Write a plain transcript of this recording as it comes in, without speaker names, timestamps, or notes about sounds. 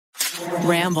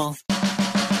Ramble.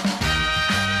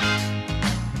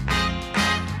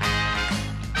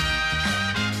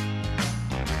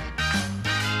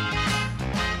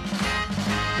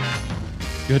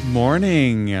 Good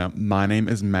morning. My name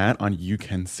is Matt on You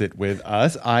Can Sit With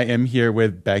Us. I am here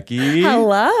with Becky.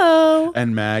 Hello.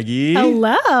 And Maggie.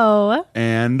 Hello.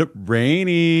 And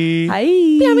Rainey. Hi.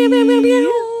 Meow, meow, meow, meow,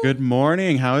 meow. Good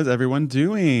morning. How is everyone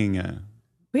doing?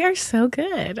 We are so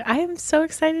good. I am so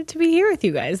excited to be here with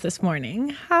you guys this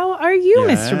morning. How are you,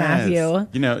 Mr. Matthew?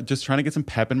 You know, just trying to get some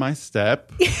pep in my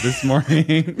step this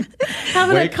morning.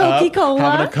 Having Wake a Coca-Cola.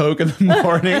 Having a Coke in the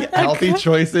morning. Healthy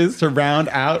choices to round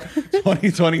out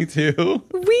 2022.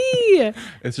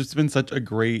 It's just been such a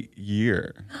great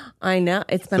year. I know.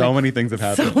 It's been so many things have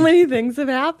happened. So many things have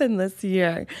happened this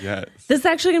year. Yes. This is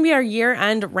actually going to be our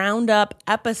year-end roundup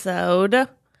episode.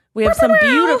 We have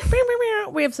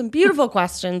some beautiful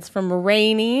questions from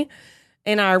Rainey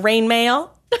in our rain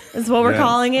mail. Is what we're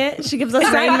calling it. She gives us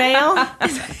rain mail.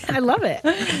 I love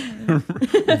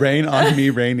it. Rain on me,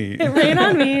 Rainey. Rain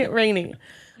on me, Rainey.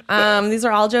 These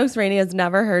are all jokes Rainey has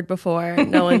never heard before.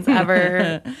 No one's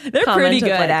ever. They're pretty good,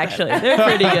 actually. They're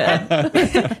pretty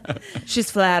good.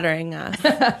 She's flattering us.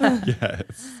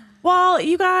 Yes. Well,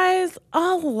 you guys,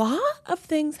 a lot of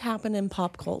things happen in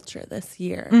pop culture this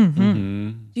year.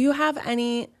 Mm-hmm. Do you have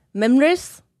any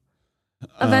memories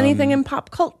of anything in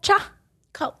pop culture?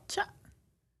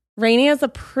 Rainey has a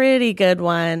pretty good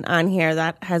one on here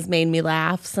that has made me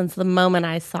laugh since the moment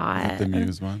I saw it. The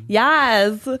Muse one?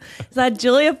 Yes. That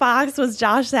Julia Fox was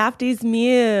Josh Safdie's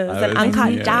Muse and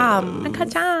Uncut Gems.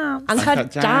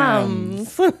 Uncut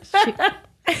Gems.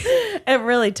 It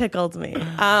really tickled me,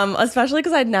 especially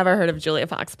because I'd never heard of Julia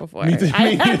Fox before. I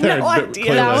had no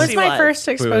idea. That was my first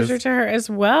Clueless. exposure to her as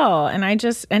well. And I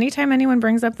just, anytime anyone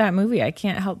brings up that movie, I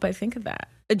can't help but think of that.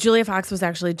 Julia Fox was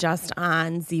actually just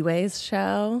on Z-Way's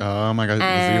show. Oh my God.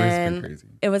 And Z-Way's crazy.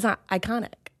 it was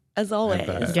iconic, as always.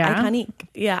 Yeah? Iconic.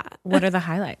 Yeah. What are the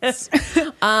highlights?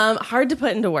 Hard to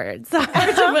put into words.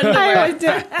 I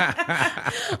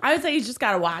would say you just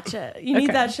got to watch it. You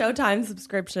need that Showtime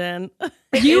subscription.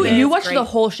 You watched the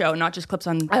whole show, not just clips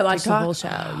on I watched TikTok? the whole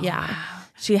show. Yeah.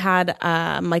 She had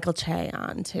Michael Che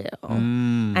on too.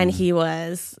 And he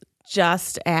was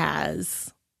just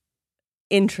as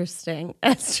interesting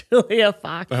as Julia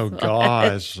Fox. Oh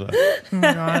gosh. Oh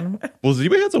my God. Well,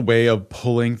 Z-Way has a way of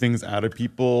pulling things out of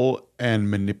people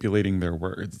and manipulating their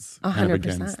words kind of 100%.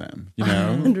 against them. You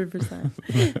know?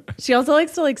 100%. She also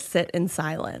likes to sit in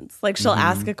silence. Like she'll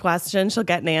ask a question, she'll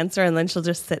get an answer, and then she'll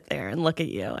just sit there and look at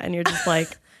you. And you're just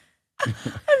like,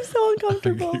 I'm so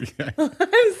uncomfortable.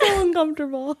 I'm so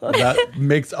uncomfortable. That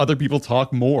makes other people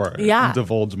talk more. Yeah. And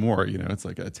divulge more. You know, it's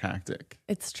like a tactic.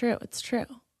 It's true. It's true.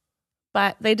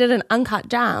 But they did an Uncut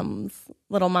Gems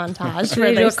little montage where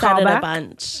they they do a said it a callback?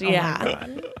 bunch. Yeah.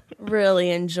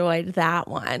 Really enjoyed that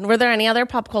one. Were there any other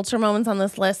pop culture moments on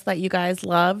this list that you guys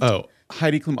loved? Oh,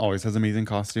 Heidi Klum always has amazing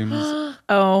costumes.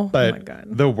 Oh But my God.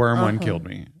 the worm one killed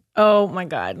me. Oh my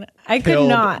God. I could Killed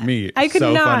not. me. I could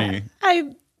So not. funny.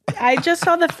 I just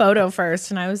saw the photo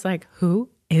first and I was like, who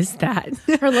is that?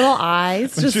 Her little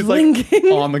eyes And just she's blinking.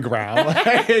 like on the ground,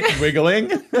 like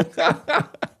wiggling.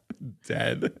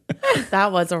 Dead.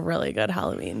 That was a really good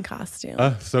Halloween costume.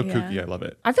 So kooky. I love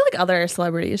it. I feel like other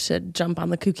celebrities should jump on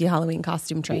the kooky Halloween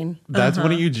costume train. That's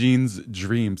one of Eugene's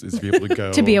dreams is to be able to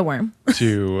go To be a worm.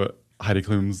 to Heidi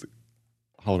Klum's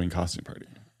Halloween costume party.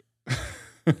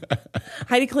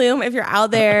 Heidi Klum, if you're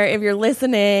out there, if you're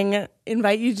listening,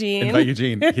 invite Eugene. Invite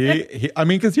Eugene. I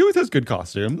mean, because he always has good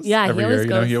costumes. Yeah, he every always year. You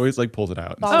know, goes he always like pulls it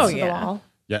out. Balls Oh, to the yeah. wall.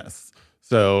 Yes.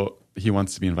 So he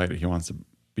wants to be invited. He wants to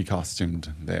be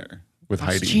costumed there with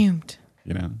Heidi. Costumed.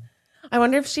 You know. I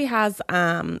wonder if she has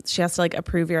to like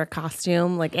approve your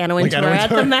costume, like Anna Like Wintour Anna at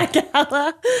the Wintour. Met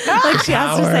Gala. Like she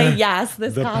has to Power. say, yes,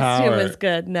 this The costume power. is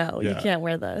good. No, you Yeah. can't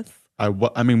wear this.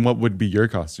 I mean, what would be your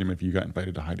costume if you got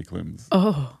invited to Heidi Klum's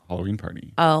Halloween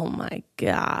party? Oh my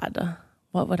God.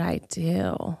 What would I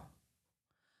do?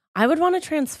 I would want to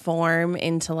transform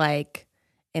into like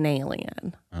an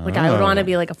alien. Like I would want to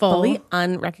be like a fully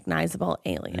unrecognizable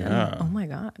alien. Yeah. Oh my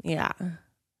God. Yeah.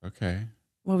 Okay.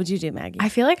 What would you do, Maggie? I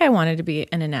feel like I wanted to be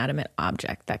an inanimate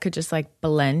object that could just like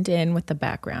blend in with the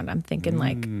background. I'm thinking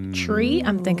like tree.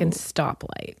 I'm thinking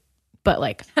stoplight, but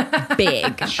like big.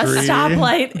 a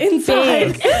stoplight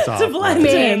inside to blend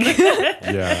in.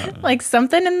 Yeah. Like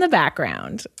something in the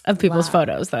background of people's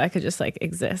photos that I could just like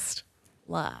exist.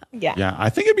 Love. Yeah. Yeah.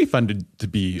 I think it'd be fun to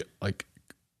be like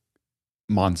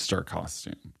monster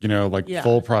costume, you know, like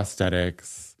full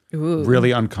prosthetics. Ooh.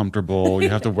 Really uncomfortable. You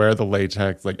have to wear the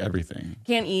latex, like everything.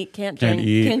 Can't eat, can't Can't drink,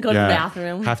 eat. can't go to the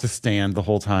bathroom. Have to stand the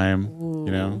whole time.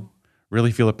 You know,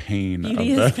 really feel the pain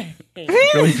Beauty of is the pain.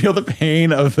 really feel the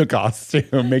pain of the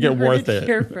costume. Make it worth it.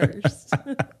 Here first.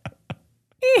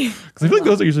 Because I feel like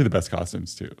those are usually the best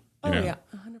costumes too. You know? Yeah,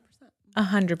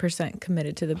 100%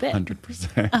 committed to the bit.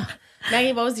 100%.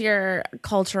 Maggie, what was your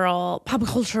pop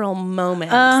cultural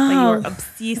moment that you were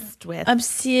obsessed with?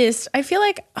 Obsessed. I feel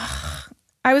like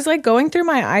I was like going through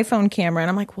my iPhone camera and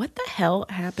I'm like, what the hell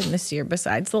happened this year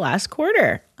besides the last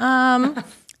quarter?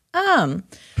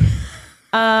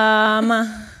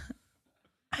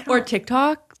 Or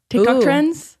TikTok Ooh.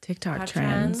 trends. TikTok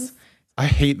trends. I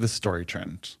hate the story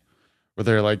trend where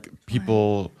they're like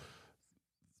people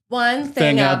One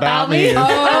thing about me. Oh,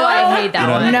 I hate that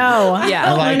one. No. Yeah.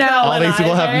 and like no, all these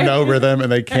people have no rhythm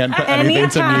and they can't put anything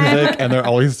to Anytime. music and they're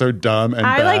always so dumb and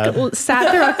I bad. like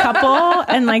sat through a couple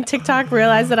and like TikTok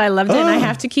realized that I loved it and I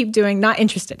have to keep doing not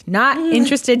interested.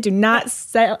 Do not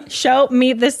show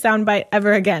me this soundbite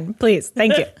ever again. Please.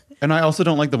 Thank you. And I also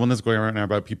don't like the one that's going around now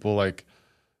about people like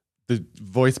the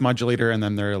voice modulator and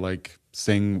then they're like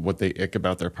saying what they ick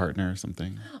about their partner or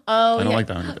something. Oh, I don't yeah. like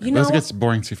that one either. You know Those gets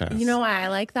boring too fast. You know why I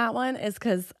like that one is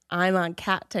because I'm on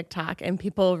cat TikTok and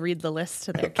people read the list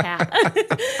to their cat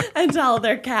and tell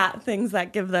their cat things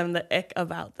that give them the ick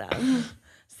about them,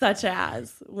 such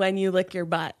as when you lick your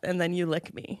butt and then you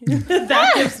lick me.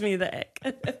 That gives me the ick.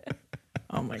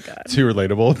 Oh my God. Too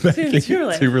relatable. Becky. too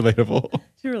relatable. Too relatable.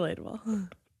 Too relatable.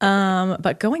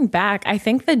 But going back, I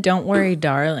think the Don't Worry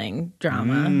Darling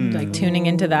drama, like tuning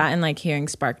into that and like hearing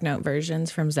Spark Note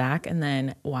versions from Zach and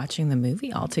then watching the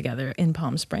movie all together in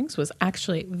Palm Springs was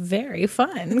actually very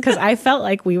fun because I felt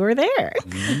like we were there.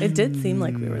 It did seem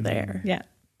like we were there. Yeah.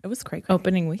 It was crazy.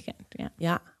 Opening weekend. Yeah.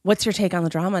 Yeah. What's your take on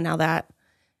the drama now that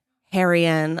Harry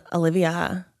and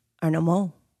Olivia are no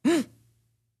more?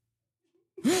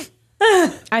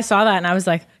 I saw that and I was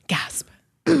like, gasp.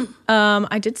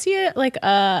 I did see it like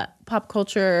a pop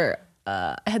culture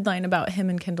headline about him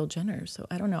and Kendall Jenner. So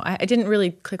I don't know. I didn't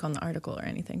really click on the article or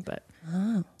anything, but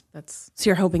that's So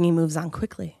you're hoping he moves on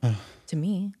quickly. to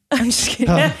me. I'm just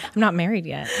kidding. I'm not married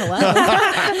yet. Hello.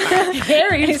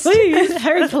 Harry, please.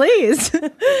 Harry, please.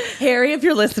 Harry, if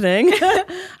you're listening.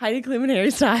 Heidi Klum and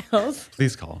Harry Styles.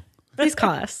 Please call. Please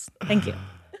call us. Thank you.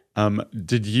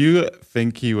 Did you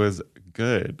think he was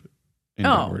good in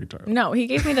Don't Worry Darling? No, he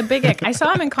gave me the big ick. I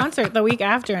saw him in concert the week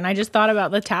after and I just thought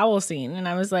about the towel scene and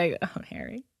I was like, oh,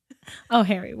 Harry. Oh,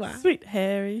 Harry, wow. Sweet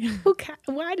Harry.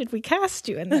 Why did we cast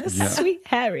you in this? Yeah. Sweet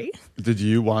Harry. Did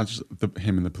you watch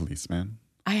him and the Policeman?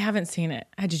 I haven't seen it.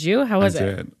 Did you? How was I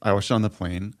it? did. I watched it on the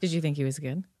plane. Did you think he was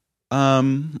good?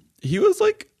 He was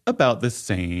like about the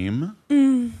same,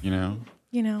 you know?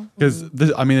 You know? Because,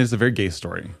 I mean, it's a very gay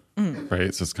story, right?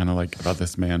 It's just kind of like about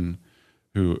this man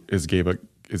who is gay but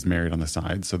is married on the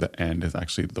side. So the end is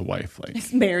actually the wife. Like,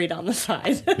 He's married on the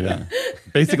side. yeah.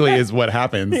 Basically is what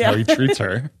happens, how he treats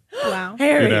her, Wow.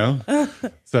 Harry. you know?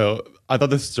 So I thought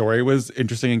the story was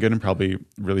interesting and good and probably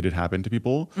really did happen to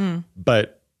people.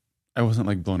 But I wasn't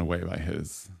like blown away by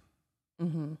his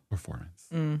performance,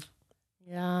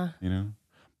 Yeah. you know?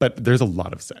 But there's a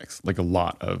lot of sex, like a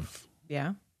lot of,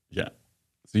 Yeah. yeah.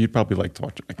 So you'd probably like to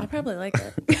watch it. I probably like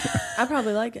it. I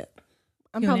probably like it.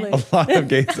 I'm You probably. want A lot of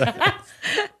gay sex.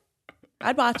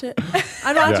 I'd watch it.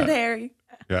 I'd watch Yeah. it, Harry.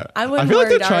 Yeah. I I wouldn't feel like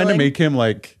worry, they're trying to darling. make him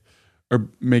like, or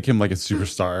make him like a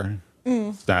superstar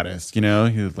status, you know?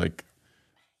 He's like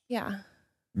Yeah.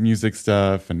 music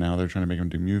stuff, and now they're trying to make him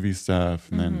do movie stuff.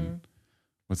 And then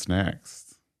what's next?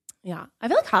 Yeah. I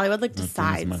feel like Hollywood like Not doing as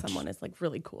decides much. someone is like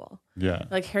really cool. Yeah.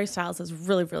 Like Harry Styles is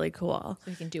really, really cool.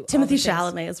 So he can do Timothy all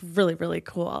the things. Chalamet is really, really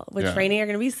cool. Which Yeah. Rainey are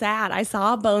going to be sad. I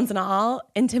saw Bones and All,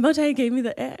 and Timothée gave me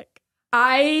the ick.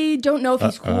 I don't know if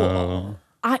he's cool.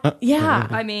 Yeah.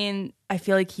 I mean, I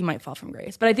feel like he might fall from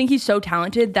grace, but I think he's so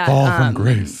talented that Fall from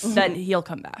grace. that he'll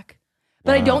come back.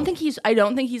 But I don't think he's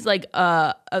like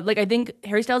I think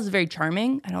Harry Styles is very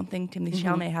charming. I don't think Timothy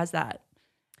Chalamet has that.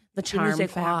 The charm say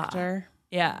quoi. factor.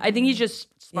 Yeah, I think he's just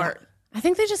smart. I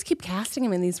think they just keep casting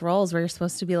him in these roles where you're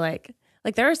supposed to be like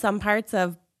there are some parts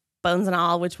of Bones and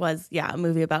All, which was, a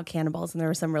movie about cannibals, and there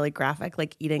was some really graphic,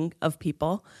 like, eating of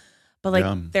people. But, like,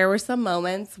 Yum. there were some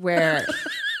moments where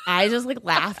I just, like,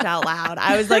 laughed out loud.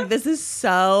 I was like, this is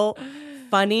so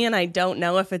funny, and I don't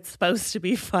know if it's supposed to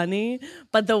be funny,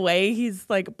 but the way he's,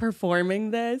 like, performing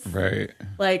this, Right.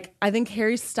 like, I think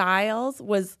Harry Styles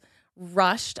was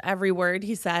rushed every word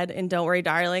he said in Don't Worry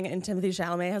Darling, and Timothy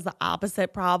Chalamet has the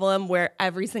opposite problem where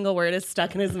every single word is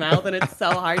stuck in his mouth and it's so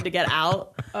hard to get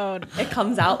out. It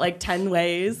comes out like 10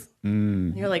 ways.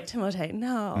 And you're like, Timothée,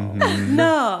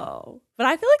 no. But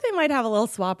I feel like they might have a little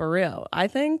swapperoo. I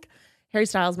think Harry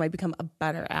Styles might become a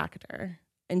better actor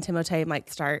and Timothée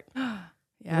might start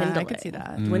Yeah, I could see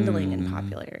that. dwindling in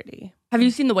popularity. Have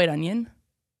you seen The White Onion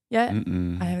yet?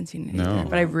 Mm-mm. I haven't seen it No. either,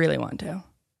 but I really want to.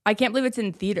 I can't believe it's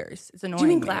in theaters. It's annoying. Do you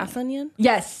mean me. Glass Onion?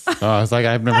 Yes. Oh, I was like,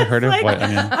 I've never heard of White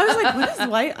Onion. I was like, what is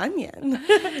White Onion?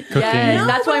 Cooking. Yes.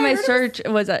 That's but why I my heard of- search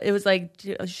was it was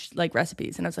like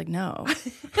recipes, and I was like, no.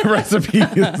 recipes.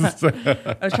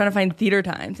 I was trying to find theater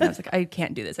times, and I was like, I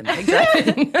can't do this. I'm not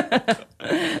driving.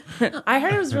 I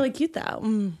heard it was really cute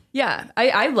though. Yeah,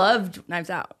 I loved Knives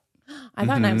Out. I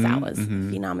thought Knives Out was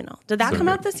phenomenal. Did that So come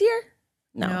out good. this year?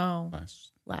 No, No.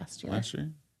 last year. Last year.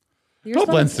 Yours It all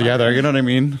sounds blends together. You know what I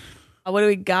mean? Oh, what do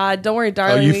we got? Don't worry, Oh,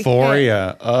 darling. we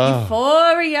Euphoria. Oh, can't-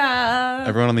 Euphoria.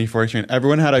 everyone on the Euphoria train.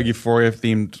 Everyone had a Euphoria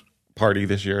themed party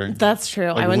this year. That's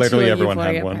true. Like, I went to literally a everyone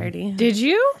had Euphoria one. party. Did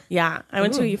you? Yeah, I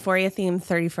went to a Euphoria themed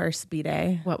 31st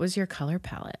B-Day. What was your color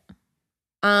palette?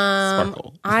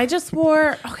 Sparkle. I just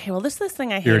wore. Okay, well, this is this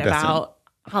thing I hate Iridescent. about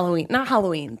Halloween. Not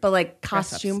Halloween, but like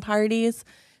costume parties.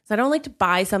 So I don't like to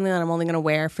buy something that I'm only going to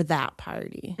wear for that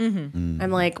party. I'm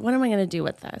like, what am I going to do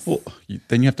with this? Well,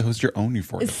 then you have to host your own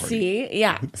Euphoria party. See,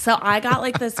 yeah. So I got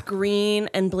like this green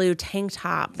and blue tank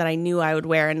top that I knew I would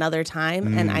wear another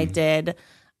time, and I did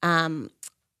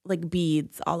like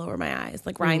beads all over my eyes,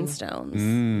 like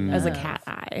rhinestones as a cat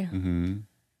eye, and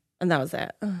that was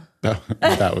it.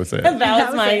 That was it. That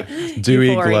was my Dewy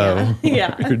Euphoria. glow.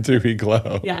 Yeah. Your dewy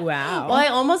glow. Yeah. Wow. Well, I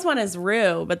almost went as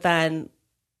Rue, but then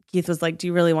Keith was like, "Do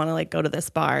you really want to like go to this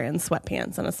bar in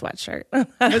sweatpants and a sweatshirt?"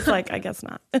 I was like, "I guess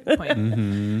not.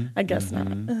 I guess not."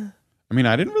 I mean,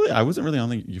 I wasn't really on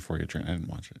the Euphoria train. I didn't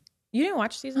watch it. You didn't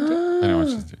watch season 2? I didn't watch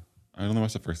this too. I only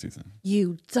watched the first season.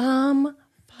 You dumb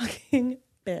fucking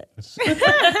bitch.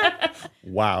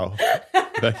 Wow.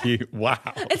 Wow.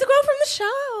 It's a quote from the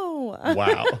show.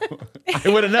 Wow. I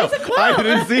wouldn't know. I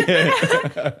didn't see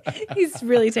it. He's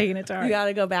really taking it to heart. You got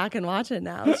to go back and watch it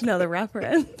now to know the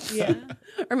reference. Yeah.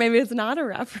 Or maybe it's not a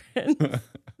reference.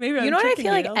 Maybe You know what I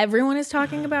feel like you. everyone is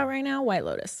talking about right now? White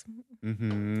Lotus.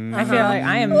 Mm-hmm. I feel like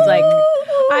I am like,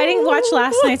 I didn't watch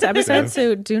last night's episode,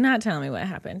 so do not tell me what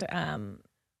happened.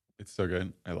 It's so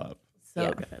good. I love. So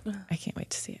Yeah. good. I can't wait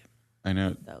to see it. I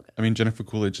know. So good. I mean, Jennifer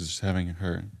Coolidge is just having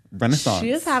her renaissance. She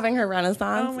is having her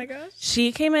renaissance. Oh my gosh.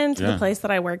 She came into Yeah. the place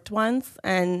that I worked once,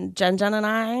 and Jen and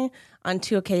I, on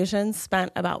 2 occasions,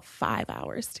 spent about 5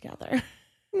 hours together.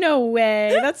 No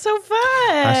way. That's so fun.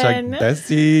 Hashtag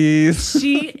besties.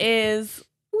 She is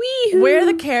where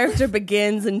the character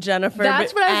begins and Jennifer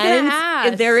That's what I was gonna ends.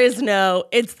 ask. There is no,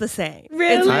 it's the same.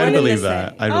 Really? It's I one and believe the that.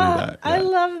 same. I believe that. I yeah.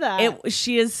 love that.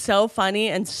 She is so funny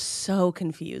and so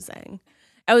confusing.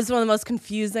 It was one of the most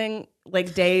confusing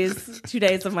like 2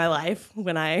 days of my life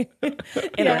when I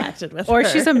interacted with her. or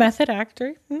she's a method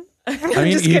actor. I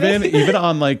mean, even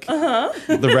on like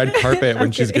the red carpet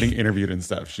when she's getting interviewed and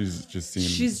stuff, she's just seems.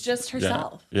 She's just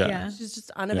herself. Yeah. Yeah. She's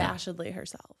just unabashedly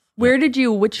herself. Where did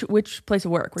you? Which place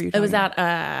of work were you? It was talking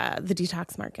at the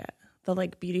Detox Market, the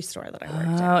like beauty store that I worked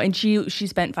about? at. Oh, and she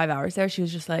spent 5 hours there. She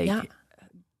was just like, Yeah.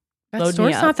 That Load store's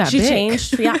me not up. that She big.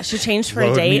 changed. Yeah, she changed for a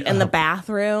Load me date in the up.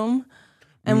 bathroom,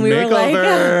 and we were like,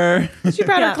 Makeover. She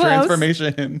brought her clothes.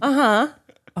 Transformation. oh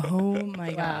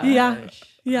my god, yeah,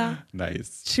 yeah.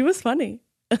 Nice. She was funny.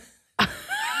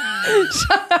 She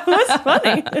was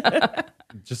funny,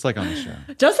 Just like on the show.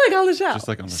 just like on the show. Just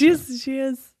like on the she show. is. She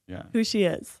is Yeah. who she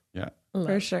is Yeah.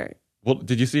 for sure. Well,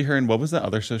 did you see her in what was that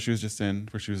other show she was just in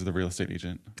where she was the real estate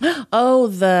agent? Oh,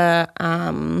 the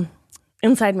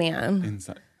Inside Man.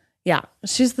 Inside. Yeah,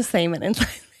 she's the same in Inside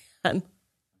Man.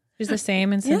 She's the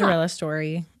same in Cinderella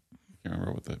Story. I can't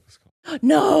remember what that was called.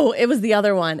 No, it was the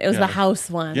other one. It was Yeah. the house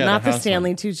one, Yeah, not the the house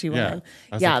Stanley one. Tucci Yeah. one.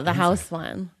 I was Yeah, like, the Inside. house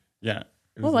one. Yeah.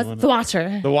 It What the was one- The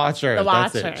Watcher? The Watcher. The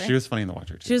That's Watcher. it. She was funny in The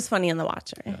Watcher too. She was funny in The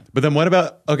Watcher. But then what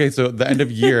about, okay, so the end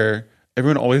of year,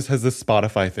 everyone always has this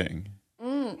Spotify thing.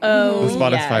 Oh, The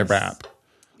Spotify yes. rap.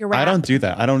 Your I rap. don't do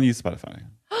that. I don't use Spotify.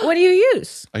 What do you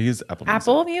use? I use Apple Music.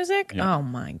 Apple Music? Yeah. Oh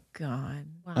my God.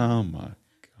 Oh my God.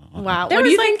 Wow. There What do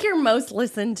was you think your most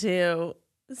listened to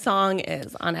song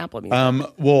is on Apple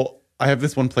Music? Well, I have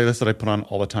this one playlist that I put on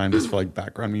all the time just for like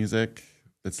background music.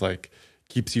 It's like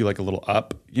keeps you like a little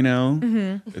up, you know?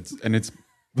 It's What?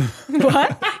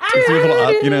 keeps you a little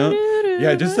up, you know?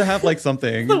 Yeah, just to have like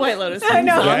something. the White Lotus. I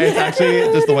know. Yeah, it's actually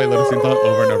just the White Lotus theme song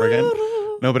over and over again.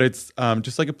 No, but it's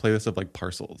just like a playlist of like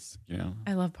parcels, you know?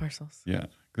 I love parcels. Yeah.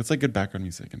 It's like good background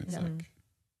music and it's like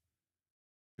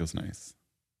feels nice.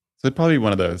 So it'd probably be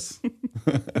one of those.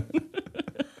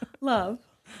 Love.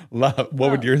 Love.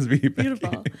 What would yours be? Becky?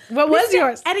 Beautiful. What was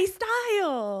yours? Eddie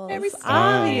Styles. Eddie Styles.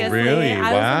 Obviously. Really? I was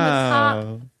in the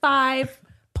Wow. top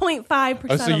 5.5%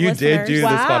 Oh, so of you listeners. did do the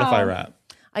Wow. Spotify rap.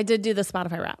 I did do the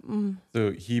Spotify rap.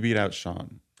 So he beat out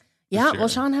Sean. Yeah, year. well,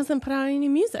 Sean hasn't put out any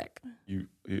music. You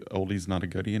oldie's not a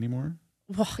goodie anymore.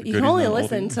 Well, you goodies can only and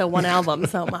listen oldies. to one album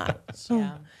so much.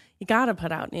 Yeah. You got to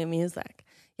put out new music.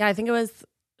 Yeah, I think it was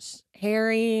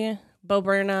Harry, Bo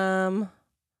Burnham,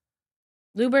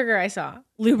 Lou Berger I saw.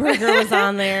 Lou Berger was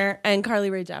on there, and Carly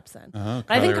Rae Jepsen. Oh,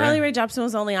 I think Carly Rae. Rae Jepsen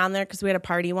was only on there because we had a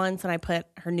party once, and I put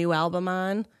her new album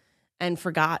on and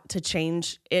forgot to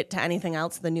change it to anything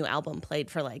else. The new album played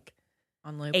for like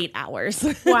On loop. 8 hours.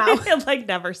 Wow. It like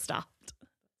never stopped.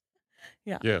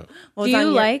 Yeah. What Do was on you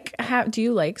your- like do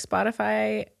you like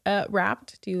Spotify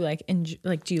Wrapped? Do you like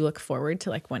do you look forward to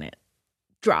like when it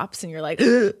drops and you're like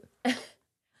ugh?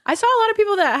 I saw a lot of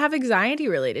people that have anxiety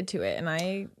related to it, and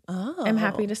I am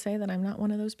happy to say that I'm not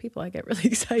one of those people. I get really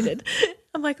excited.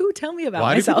 I'm like, ooh, tell me about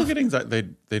Why myself. do people get anxiety?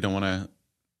 They don't want to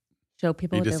show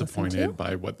people be what they're listening disappointed to?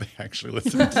 by what they actually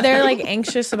listen to. They're like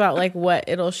anxious about like what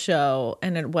it'll show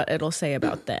and what it'll say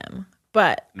about them.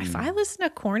 But if I listen to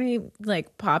corny,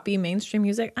 like poppy mainstream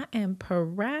music, I am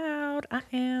proud. I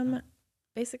am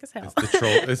basic as hell.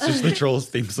 It's just the Trolls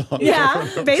theme song. Yeah,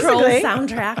 Trolls basically.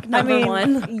 soundtrack number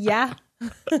one. Yeah.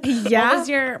 What Yeah. was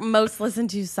your most listened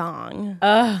to song?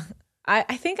 I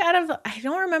think I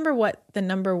don't remember what the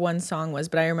number one song was,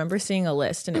 but I remember seeing a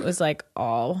list and it was like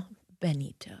all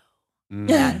Benito.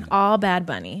 Yeah, all Bad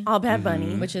Bunny. All Bad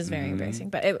Bunny. Which is very embarrassing.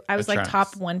 But I was It like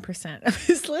tracks. top 1% of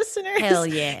his listeners. Hell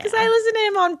yeah. Because I listen to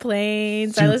him on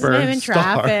planes. I listen to him in Superstar.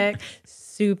 traffic.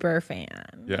 Super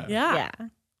fan. Yeah. Yeah. Yeah.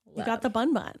 You got the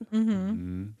bun bun.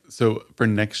 Mm-hmm. So for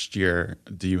next year,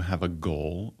 do you have a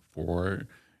goal for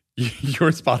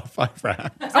your Spotify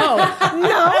Wrapped? Oh,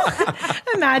 no.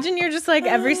 Imagine you're just like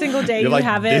every single day You're you like,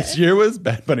 have this it. year was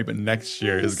Bad Bunny, but next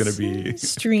year is going to be...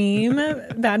 Stream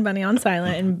Bad Bunny on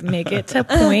silent and make it to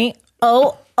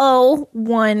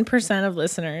 0.001% of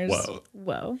listeners.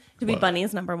 Whoa. To be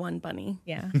Bunny's number one bunny.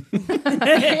 Yeah.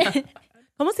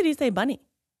 ¿Cómo se dice bunny?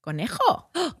 Conejo.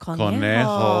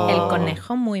 Conejo. El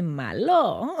conejo muy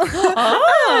malo.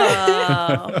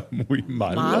 Oh. Muy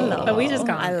malo. Malo. But we just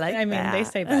got I like they that.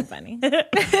 say Bad Bunny.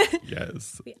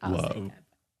 Yes. all say Love.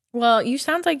 Well, you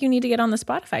sound like you need to get on the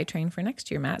Spotify train for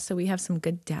next year, Matt, so we have some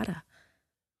good data.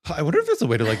 I wonder if there's a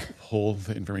way to like pull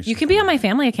the information. You can be on my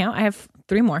family account. I have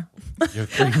 3 more. You have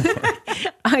 3 more.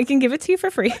 I can give it to you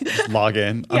for free. Log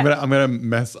in. I'm gonna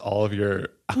mess all of your.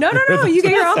 No. You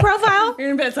get your own profile.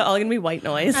 It's all going to be white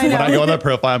noise. I know. When I go on that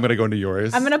profile, I'm gonna go into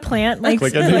yours. I'm gonna plant like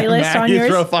click a into playlist on Maggie's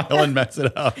yours. profile and mess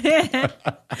it up.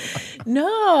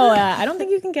 No, I don't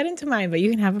think you can get into mine, but you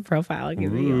can have a profile. I'll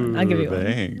give you one. I'll give you one.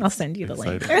 Thanks. I'll send you the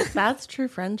link. Exciting. That's true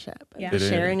friendship. Yeah. The It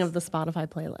sharing is. of the Spotify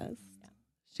playlist.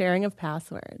 Sharing of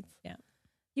passwords. Yeah.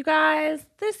 You guys,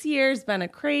 this year's been a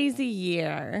crazy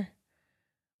year.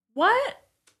 What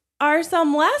are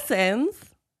some lessons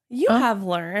you have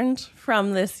learned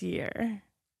from this year?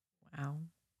 Wow.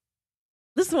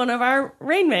 This is one of our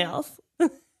rain mails. Rain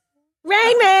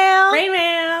mail. Rain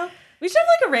mail. We should have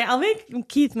like a rain. I'll make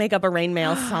Keith make up a rain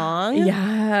mail song. So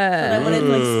that when it's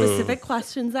like Ooh. specific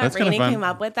questions that That's kinda Rainey fun. came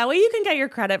up with, that way you can get your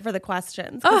credit for the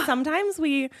questions. 'Cause sometimes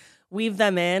we weave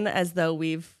them in as though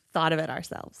we've thought of it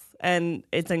ourselves, and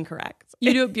it's incorrect.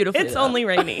 You do it beautifully. It's though. only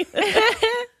Rainey.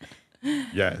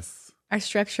 Yes. Our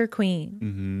structure queen.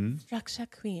 Mm-hmm. Structure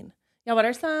queen. Yeah. What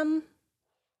are some?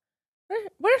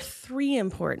 What are 3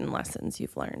 important lessons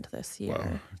you've learned this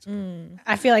year? Whoa.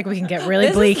 I feel like we can get really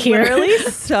This bleak is here literally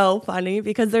so funny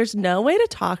because there's no way to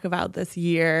talk about this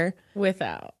year.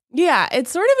 without. Yeah,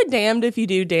 it's sort of a damned if you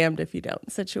do, damned if you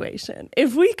don't situation.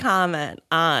 If we comment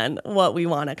on what we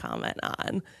want to comment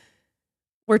on,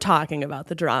 we're talking about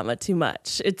the drama too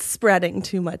much. It's spreading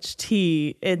too much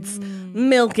tea. It's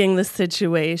milking the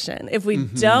situation. If we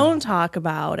don't talk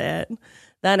about it,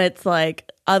 then it's like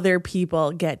other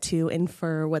people get to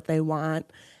infer what they want.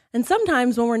 And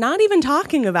sometimes when we're not even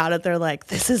talking about it, they're like,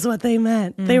 this is what they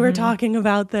meant. They were talking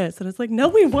about this. And it's like, no,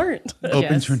 we weren't. Open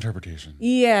Yes. to interpretation.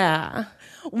 Yeah.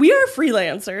 We are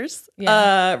freelancers.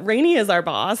 Yeah. Rainey is our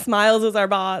boss. Miles is our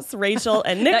boss. Rachel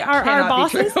and Nick That are our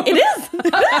cannot be bosses. true. It is.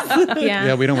 Yeah.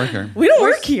 Yeah, we don't work here. We don't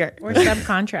work here. We're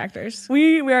subcontractors.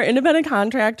 We are independent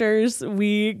contractors.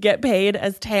 We get paid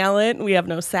as talent. We have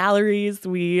no salaries.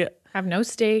 We Have no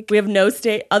stake. have no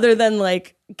state other than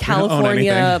like don't own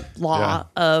California anything. law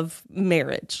of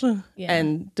marriage Yeah.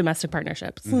 and domestic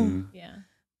partnerships. Yeah.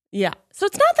 Yeah. So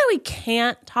it's not that we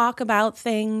can't talk about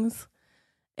things.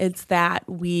 It's that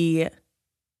we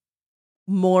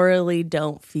morally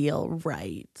don't feel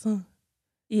right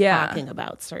Yeah. talking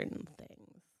about certain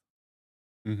things,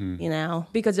 Mm-hmm. you know?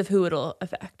 Because of who it'll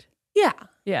affect. Yeah.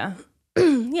 Yeah. Yeah.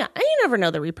 And you never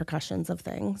know the repercussions of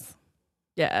things.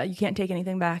 Yeah. You can't take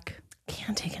anything back.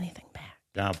 Can't take anything back.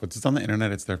 Yeah, but it's on the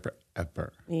internet. It's there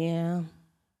forever. Yeah.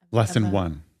 Lesson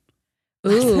 1.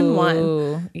 Lesson one.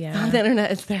 Ooh, yeah. The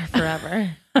internet is there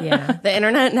forever. Yeah. The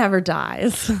internet never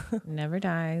dies. Never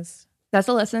dies. That's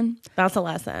a lesson. That's a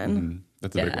lesson. Mhm.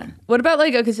 That's a big one. What about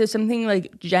like, okay, so something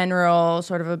like general,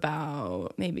 sort of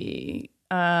about maybe,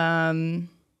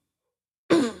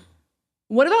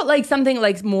 what about like something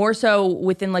like more so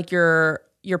within like your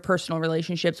personal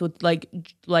relationships with like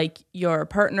your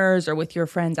partners or with your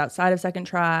friends outside of Second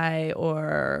Try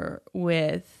or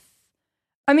with,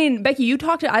 I mean, Becky, you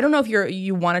talked to, I don't know if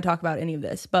you want to talk about any of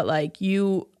this, but like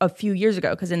you a few years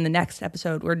ago, because in the next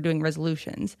episode we're doing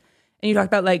resolutions, and you talked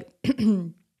about like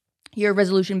your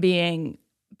resolution being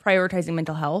prioritizing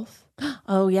mental health.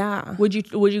 Oh yeah. Would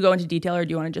you go into detail, or do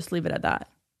you want to just leave it at that?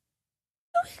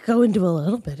 Go into a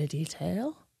little bit of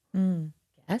detail.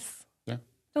 Yes. Yeah.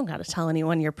 Don't got to tell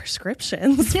anyone your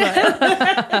prescriptions.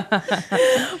 But,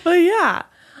 but yeah,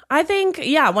 I think,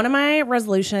 one of my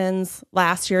resolutions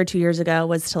last year or 2 years ago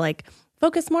was to like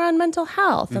focus more on mental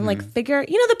health and like figure,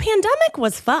 the pandemic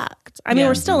was fucked. I mean,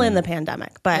 we're still in the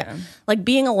pandemic, but like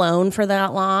being alone for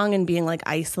that long and being like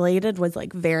isolated was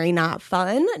like very not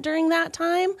fun during that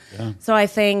time. Yeah. So I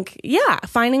think,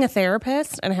 finding a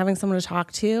therapist and having someone to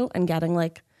talk to and getting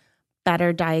like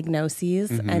better diagnoses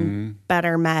and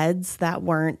better meds that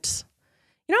weren't,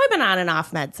 I've been on and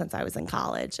off meds since I was in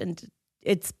college, and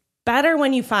it's better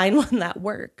when you find one that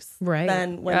works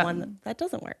than when one that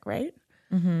doesn't work, right?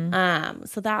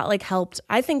 So that like helped,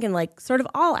 I think, in like sort of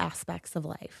all aspects of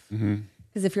life.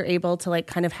 Because if you're able to like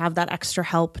kind of have that extra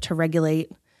help to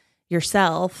regulate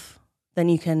yourself, then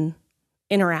you can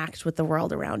interact with the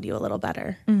world around you a little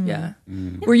better. Yeah.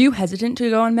 Were you hesitant to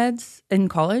go on meds in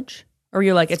college? Or were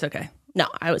you like, it's okay? No,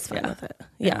 I was fine with it.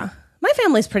 Yeah. My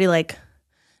family's pretty like,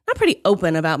 not pretty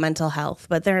open about mental health,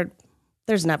 but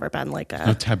there's never been like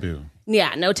No taboo.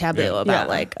 no taboo about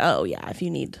like, oh yeah, if you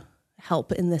need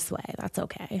help in this way, that's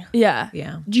okay. Yeah.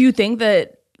 Yeah. Do you think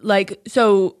that like,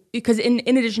 so because in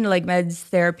addition to like meds,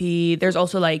 therapy, there's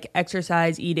also like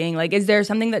exercise, eating, like is there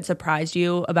something that surprised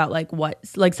you about like what,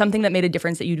 like something that made a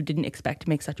difference that you didn't expect to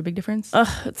make such a big difference?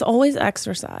 It's always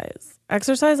exercise.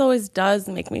 Exercise always does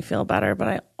make me feel better, but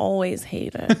I always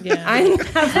hate it. Yeah. I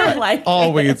never like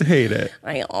Always hate it.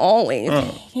 I always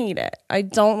hate it. I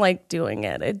don't like doing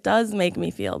it. It does make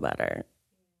me feel better,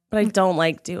 but I don't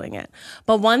like doing it.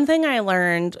 But one thing I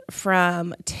learned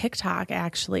from TikTok,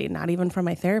 actually, not even from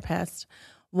my therapist,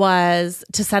 was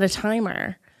to set a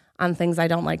timer on things I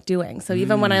don't like doing. So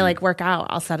even when I like work out,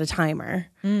 I'll set a timer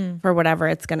for whatever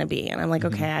it's going to be. And I'm like,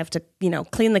 okay, I have to,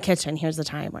 clean the kitchen. Here's the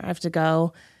timer. I have to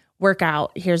go work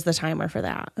out. Here's the timer for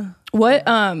that. What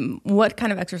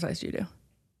kind of exercise do you do?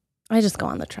 I just go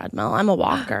on the treadmill. I'm a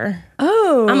walker.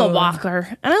 Oh. I'm a walker.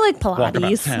 And I like Walk about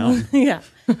Pilates. town. Yeah.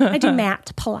 I do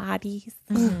mat Pilates.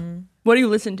 What do you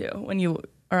listen to when you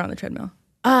are on the treadmill?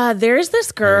 There's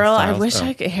this girl. I Hairstyles. wish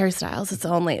I could. Hairstyles. It's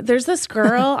only. There's this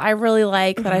girl I really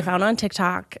like that I found on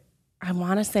TikTok. I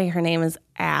want to say her name is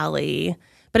Allie.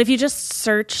 But if you just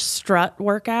search strut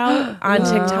workout on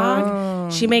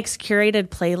TikTok, she makes curated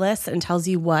playlists and tells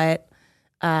you what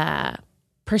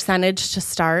percentage to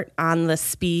start on the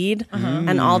speed,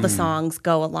 and all the songs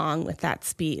go along with that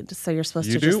speed. So you're supposed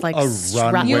You to do just like a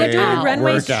strut runway You do a out.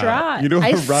 runway workout. strut. You do a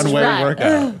I runway strut.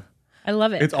 workout. I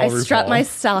love it. It's all I RuPaul. strut my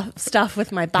stuff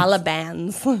with my balla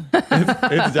bands.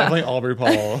 It's definitely all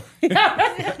RuPaul.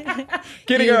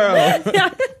 Kitty girl,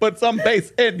 put some bass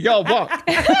in your walk.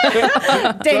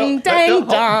 Ding, dang,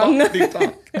 dong.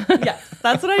 Dong. Yes,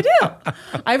 that's what I do.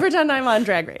 I pretend I'm on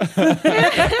Drag Race.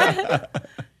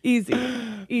 Easy.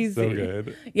 So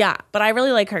good. Yeah, but I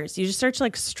really like hers. You just search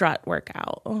like strut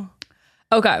workout,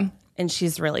 Okay. and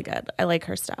she's really good. I like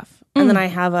her stuff. And then I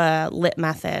have a Lit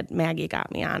Method. Maggie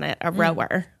got me on it, a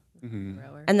rower.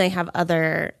 And they have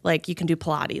other, like you can do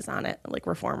Pilates on it, like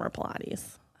reformer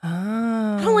Pilates.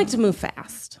 I don't like to move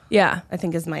fast, Yeah. I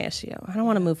think is my issue. I don't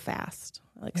want to move fast.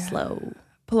 I like slow.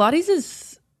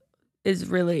 Pilates is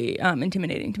really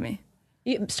intimidating to me.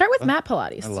 You start with mat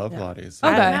Pilates. I love Pilates.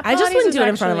 Okay. Mat I just Pilates wouldn't is do it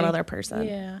in front of actually- another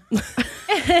person.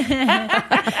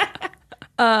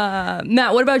 Yeah.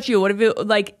 Matt, what about you? What have you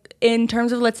like in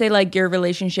terms of, let's say, like your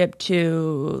relationship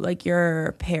to like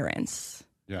your parents,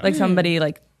 Yeah. like somebody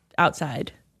like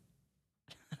outside?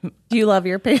 Do you love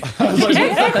your parents? Has Do it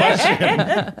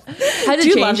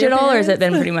you love changed your at all, or has parents? it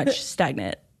been pretty much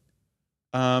stagnant?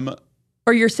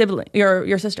 Or your sibling,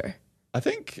 your sister? I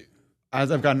think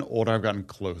as I've gotten older, I've gotten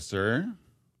closer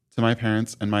to my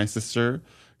parents and my sister.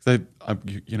 Because I'm,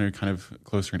 kind of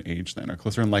closer in age then, or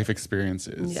closer in life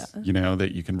experiences,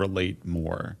 that you can relate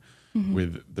more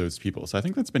with those people. So I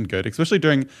think that's been good, especially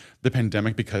during the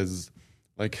pandemic, because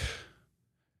like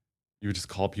you would just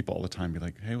call people all the time, be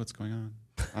like, hey, what's going on?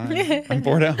 I'm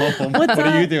bored at home. What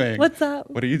are you doing? What's up?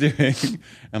 What are you doing?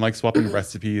 And like swapping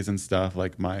recipes and stuff.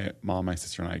 Like my mom, my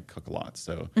sister, and I cook a lot.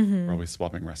 So we're always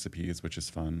swapping recipes, which is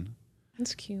fun.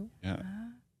 That's cute. Yeah.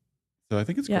 So I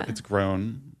think it's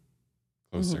grown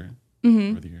closer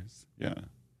over the years. Yeah.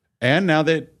 And now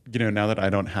that I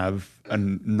don't have a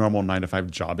normal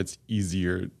 9-to-5 job, it's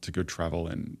easier to go travel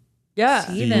and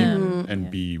see them and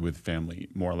be with family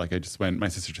more. Like I just went, my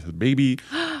sister just had a baby,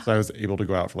 so I was able to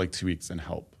go out for like 2 weeks and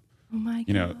help. Oh my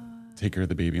God. Take care of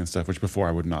the baby and stuff, which before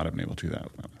I would not have been able to do that.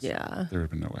 Yeah. There would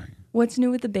have been no way. What's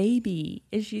new with the baby?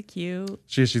 Is she cute?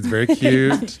 She's very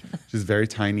cute. She's very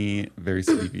tiny, very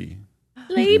sleepy.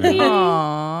 Baby.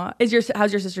 Aww.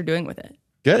 How's your sister doing with it?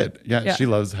 Good. Yeah, she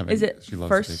loves having. Is it she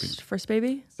loves first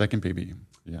baby? Second baby.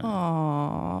 Yeah.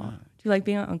 Aww. Do you like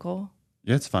being an uncle?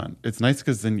 Yeah, it's fun. It's nice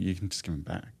because then you can just give him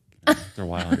back. After a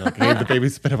while, you're like, hey, the baby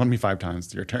spit up on me 5 times.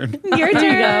 It's your turn. Your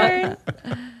turn.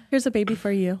 Here's a baby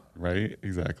for you. Right?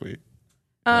 Exactly.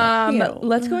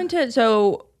 Let's go into,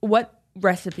 so what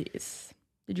recipes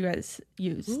did you guys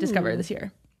discover this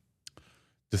year?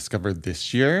 Discovered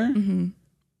this year?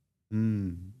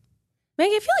 Meg,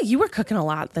 I feel like you were cooking a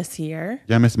lot this year.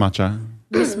 Yeah, Miss Matcha.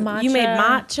 Miss Matcha. You made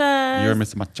matcha. You're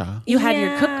Miss Matcha. You had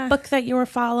your cookbook that you were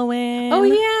following. Oh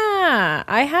yeah,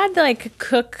 I had like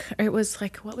it was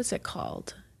like, what was it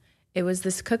called? It was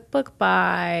this cookbook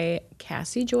by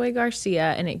Cassie Joy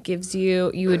Garcia, and it gives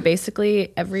you would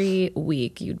basically every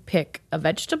week you'd pick a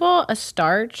vegetable, a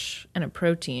starch, and a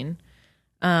protein.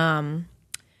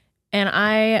 And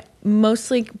I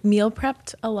mostly meal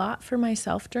prepped a lot for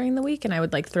myself during the week, and I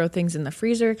would like throw things in the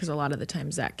freezer because a lot of the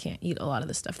times Zach can't eat a lot of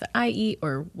the stuff that I eat,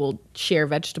 or we'll share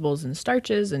vegetables and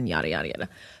starches and yada yada yada.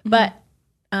 But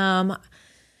a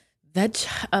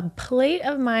plate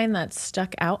of mine that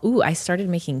stuck out. Ooh, I started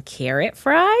making carrot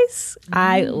fries.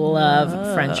 I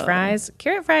love French fries.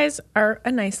 Carrot fries are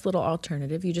a nice little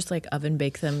alternative. You just like oven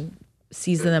bake them,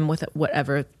 season them with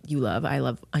whatever you love. I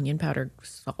love onion powder,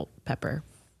 salt, pepper.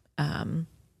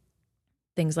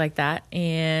 Things like that.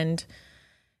 And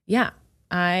yeah,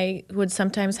 I would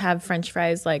sometimes have French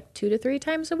fries like 2 to 3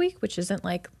 times a week, which isn't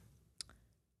like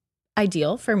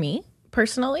ideal for me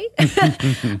personally.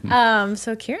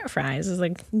 So carrot fries is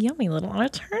like yummy little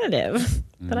alternative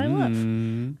that I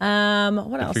love.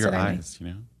 What else? Good for your did I eyes,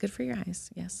 Good for your eyes.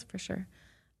 Yes, for sure.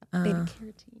 Beta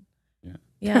carotene.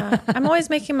 Yeah. I'm always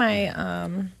making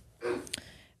my,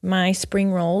 my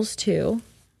spring rolls too.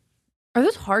 Are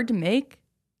those hard to make?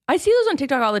 I see those on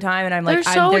TikTok all the time, and I'm like,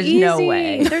 They're so there's easy. no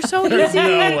way. They're so easy.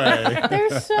 No way.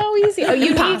 They're so easy. Oh,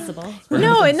 Impossible.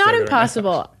 No, it's not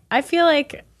impossible. I feel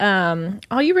like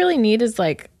all you really need is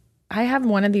like, I have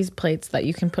one of these plates that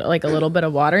you can put like a little bit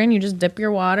of water in. You just dip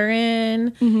your water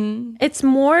in. Mm-hmm. It's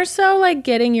more so like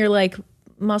getting your like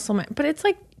muscle, but it's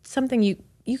like something you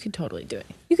could totally do it.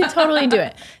 You could totally do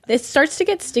it. It starts to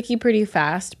get sticky pretty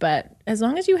fast, but as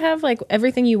long as you have like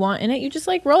everything you want in it, you just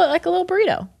like roll it like a little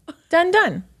burrito. Done.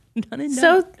 Done and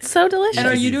done. So delicious. And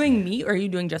are you doing meat or are you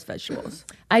doing just vegetables?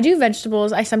 I do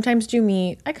vegetables. I sometimes do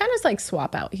meat. I kind of like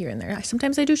swap out here and there.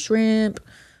 Sometimes I do shrimp.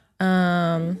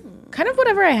 Kind of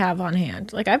whatever I have on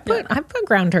hand. Like I put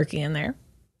ground turkey in there.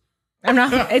 I'm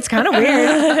not. It's kind of weird.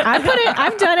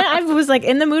 I've done it. I was like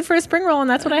in the mood for a spring roll, and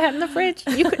that's what I had in the fridge.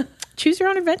 You could choose your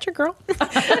own adventure, girl.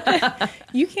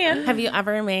 You can. Have you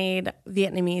ever made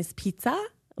Vietnamese pizza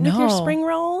with your spring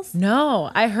rolls? No,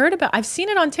 I've seen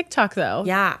it on TikTok though.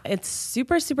 Yeah, it's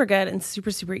super, super good and super,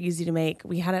 super easy to make.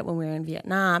 We had it when we were in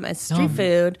Vietnam as street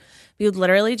food. We would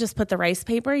literally just put the rice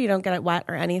paper, you don't get it wet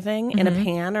or anything, in a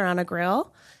pan or on a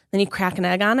grill. Then you crack an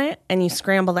egg on it and you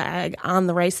scramble the egg on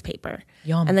the rice paper.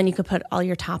 Yum. And then you could put all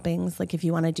your toppings, like if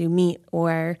you want to do meat,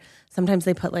 or sometimes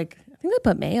they put I think they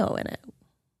put mayo in it.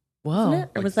 Whoa.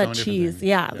 Or was that cheese?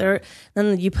 Yeah.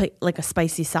 Then you put like a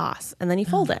spicy sauce and then you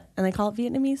fold it and they call it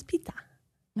Vietnamese pizza.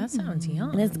 That sounds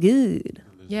yum. And it's good.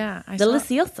 Yeah.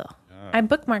 Delicioso. I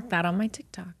bookmarked that on my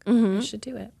TikTok. I should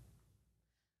do it.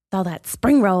 All that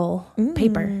spring roll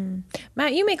paper.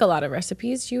 Matt, you make a lot of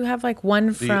recipes. You have like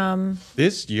one from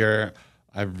this year.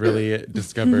 I've really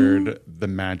discovered the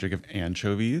magic of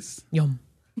anchovies. Yum.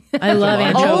 I love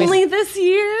anchovies. Only this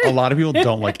year? A lot of people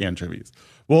don't like anchovies.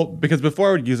 Well, because before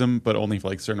I would use them, but only for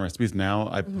like certain recipes. Now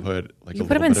I put like you a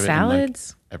put them little in bit of salads.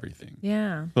 It in, like, everything.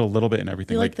 Yeah. Put a little bit in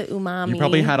everything. You like the umami. You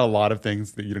probably had a lot of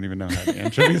things that you don't even know had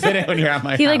anchovies in it when you're at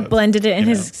my house. He like blended it in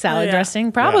his salad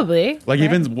dressing, probably. Yeah. Like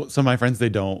even some of my friends, they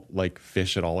don't like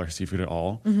fish at all or seafood at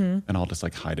all, and I'll just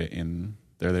like hide it in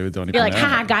there. They don't even You're like, know.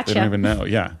 haha, gotcha. They don't even know.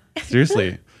 Yeah,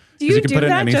 seriously. Do you can do put in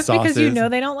that any just because you sauces. know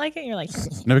they don't like it? You're like,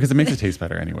 no, because it makes it taste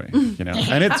better anyway,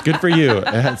 and it's good for you.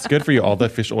 It's good for you. All the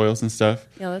fish oils and stuff.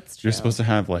 Yeah, that's true. You're supposed to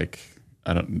have like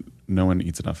no one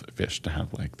eats enough fish to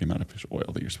have like the amount of fish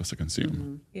oil that you're supposed to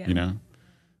consume, Yeah. you know?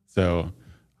 So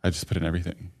I just put in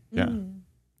everything. Yeah.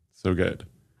 So good.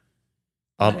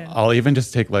 I'll even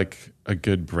just take like a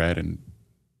good bread and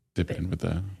dip it in with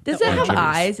the. Does it have orange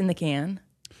eyes in the can?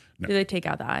 No. Do they take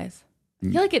out the eyes?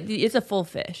 I feel like it's a full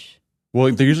fish.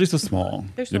 Well, they're usually so small.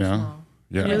 They're so you know? small.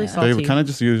 Yeah. Really They salty. kind of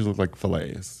just usually look like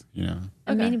fillets, you know?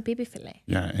 A mini baby fillet.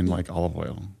 Yeah. In like olive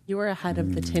oil. You were ahead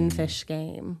of the tin fish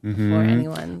game before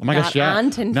anyone. Oh my gosh, got yeah. on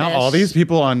tin Now fish. all these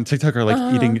people on TikTok are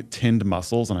like eating tinned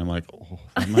mussels, and I'm like, oh,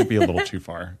 that might be a little too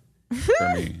far for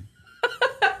me.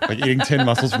 Like eating tinned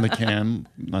mussels from the can,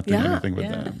 not doing anything with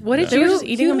them. What did They were you just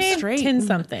eating you them made straight. tin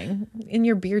something in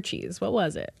your beer cheese? What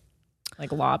was it?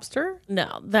 Like lobster?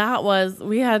 No, that was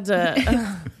we had to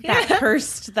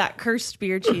that cursed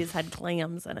beer cheese had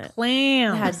clams in it.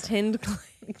 Clams. It had tinned clams.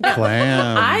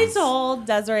 Clams. I told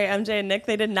Desiree, MJ, and Nick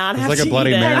they did not have like to a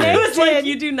Bloody eat Mary. it. It was like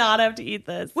you do not have to eat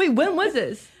this. Wait, when was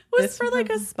this? It was for like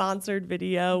a sponsored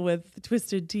video with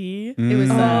Twisted Tea. It was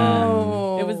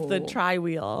It was the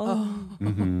tri-wheel.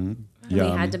 Mm-hmm. And we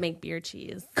had to make beer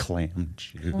cheese. Clam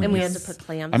juice. And we had to put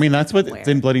clams. I mean, that's what somewhere. it's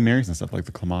in Bloody Marys and stuff, like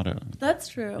the clamato. That's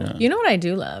true. Yeah. You know what I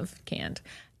do love canned?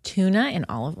 Tuna and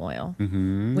olive oil.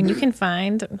 When you can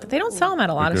find, they don't sell them at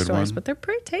a lot of good stores, one. but they're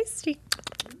pretty tasty.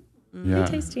 Yeah.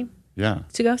 Tasty. Yeah.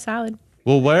 To go salad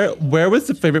Well, where was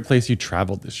the favorite place you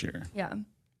traveled this year? Yeah.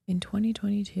 in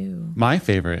 2022. My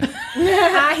favorite.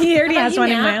 He already has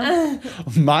one in mind.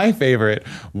 My favorite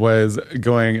was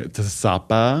going to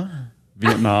Sapa,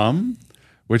 Vietnam,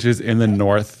 which is in the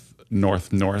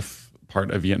north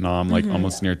part of Vietnam, like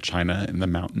almost near China in the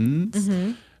mountains.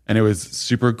 And it was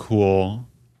super cool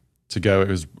to go. It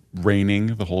was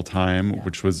raining the whole time,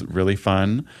 which was really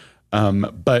fun.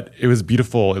 But it was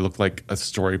beautiful. It looked like a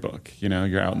storybook. You know,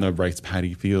 you're out in the rice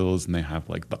paddy fields and they have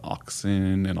like the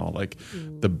oxen and all like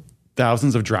the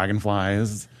thousands of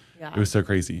dragonflies. Yeah. It was so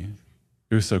crazy.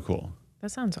 It was so cool. That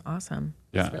sounds awesome.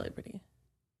 Yeah. It's really pretty.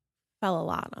 Fell a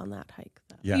lot on that hike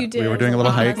though. Yeah. You did. We were doing a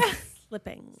little hike,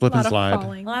 Slipping. slip and lot of slide.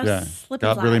 falling. A lot of Yeah. slip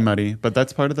and Got really slide. muddy, but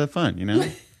that's part of the fun, you know?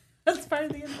 That's part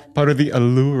of the adventure. Part of the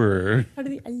allure. Part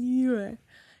of the allure.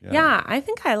 Yeah, I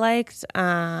think I liked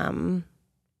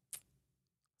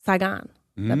Saigon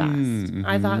the best.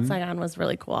 I thought Saigon was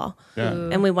really cool. Yeah.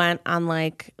 And we went on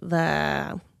like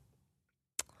the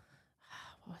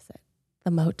what was it?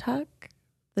 The Motuck?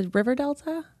 The river delta?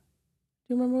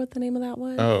 Do you remember what the name of that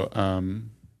was? Oh,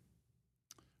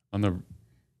 on the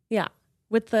Yeah.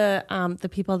 With the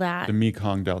people that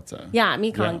Mekong Delta. yeah,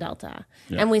 Mekong Yeah. Delta.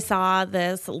 Yeah. And we saw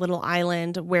this little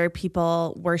island where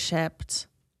people worshipped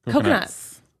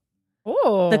coconuts.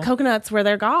 Oh, The coconuts were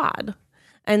their god.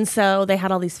 And so they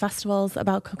had all these festivals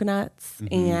about coconuts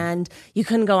and you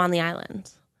couldn't go on the island.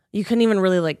 You couldn't even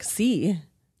really like see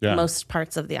Yeah. most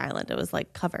parts of the island. It was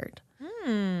like covered.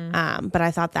 But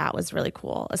I thought that was really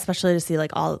cool, especially to see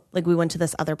like all like we went to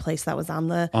this other place that was on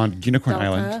the On Unicorn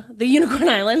Delta, Island. the Unicorn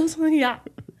Island. Yeah.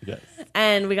 Yes.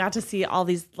 And we got to see all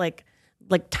these like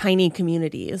tiny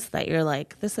communities that you're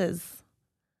like, this is,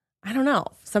 I don't know.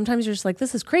 Sometimes you're just like,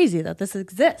 this is crazy that this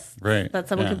exists. Right. That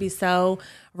someone Yeah. could be so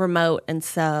remote and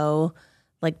so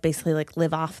like basically like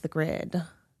live off the grid.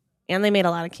 And they made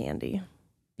a lot of candy.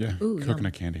 Yeah.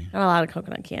 Coconut candy. Got a lot of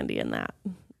coconut candy in that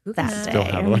day. Still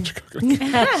have a bunch of coconut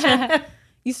candy.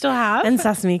 you still have? And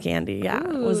sesame candy. Yeah.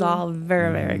 It was all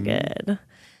very, very good.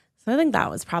 So I think that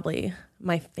was probably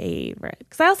my favorite.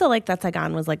 Because I also like that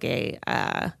Saigon was like a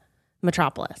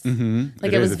metropolis.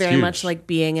 Like it was is. It's very huge. much like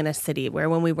being in a city, where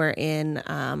when we were in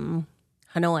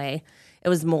Hanoi, it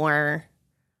was more,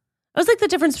 it was like the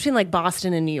difference between like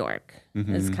Boston and New York.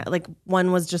 It's kind of like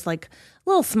one was just like a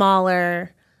little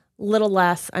smaller, little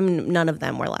less. I mean, none of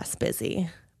them were less busy,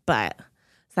 but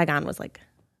Saigon was like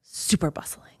super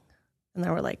bustling. And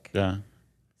there were like Yeah.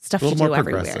 stuff A little to do more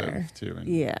everywhere. progressive too. And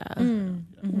Yeah.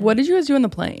 What did you guys do on the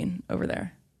plane over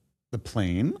there? The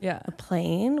plane, Yeah. A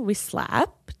plane. We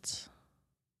slept.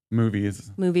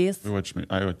 movies. Movies. I watched,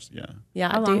 yeah. Yeah.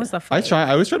 How long was the I flight?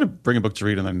 always try to bring a book to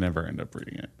read and I never end up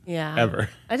reading it. Yeah. Ever.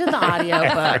 I did the audio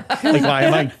book. Like, why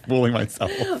am I fooling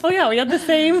myself? Oh yeah, we had the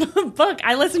same book.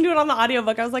 I listened to it on the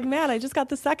audiobook. I was like, man, I just got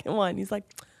the second one. He's like,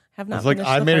 have not. It's like,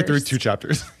 finished I the made it through first. 2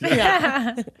 chapters.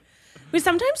 Yeah. We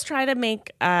sometimes try to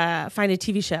make find a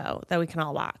TV show that we can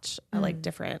all watch at like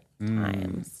different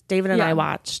times. David and I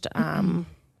watched what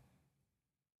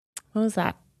was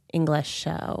that English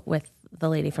show with the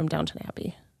lady from Downton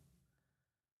Abbey?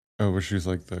 Oh, where she was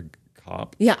like the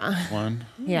cop Yeah. one?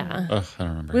 Yeah. Ugh, I don't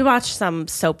remember. We watched some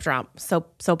soap it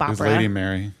was opera Lady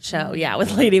Mary. show, yeah,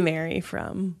 with Lady Mary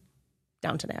from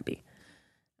Downton Abbey.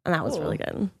 And that was really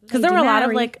good. Because there were a lot of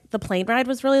Mary. like the plane ride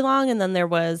was really long, and then there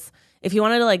was if you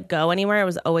wanted to like go anywhere, it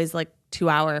was always like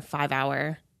 2-hour,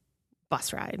 5-hour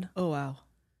bus ride. Oh wow.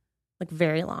 Like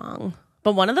very long.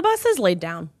 But one of the buses laid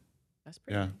down. That's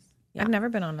pretty Yeah. nice. Yeah. I've never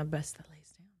been on a bus that lays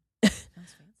down.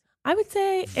 I would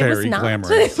say it Very was not.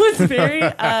 glamorous. It was very.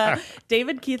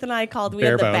 David, Keith, and I called. We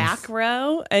Bare had the bones. back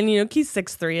row, and Keith's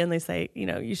 6'3", and they say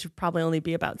you should probably only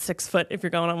be about 6 foot if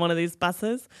you're going on one of these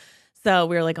buses. So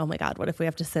we were like, oh my god, what if we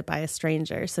have to sit by a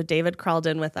stranger? So David crawled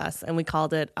in with us, and we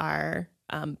called it our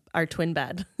twin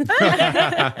bed.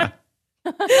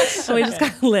 So we just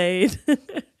got laid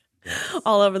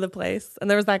all over the place,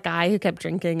 and there was that guy who kept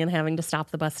drinking and having to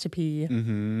stop the bus to pee.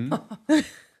 Mm-hmm.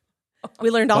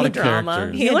 We learned all lot the of drama.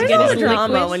 characters. He He had to learned get all the his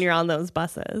drama liquids. when you're on those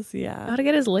buses. Yeah. How to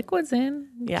get his liquids in?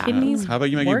 Yeah. Kidneys. How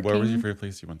about you, Maggie? Where was working. your favorite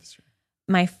place you went this year?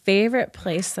 My favorite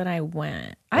place that I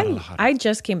went. I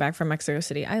just came back from Mexico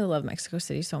City. I love Mexico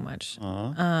City so much.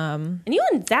 And you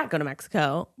and Zach go to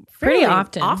Mexico Pretty fairly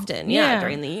often. yeah, Yeah.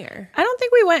 during the year. I don't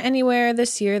think we went anywhere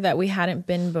this year that we hadn't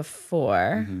been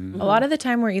before. A lot of the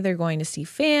time, we're either going to see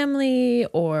family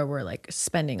or we're like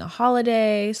spending a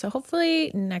holiday. So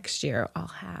hopefully next year I'll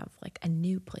have like a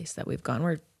new place that we've gone.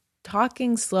 We're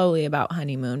talking slowly about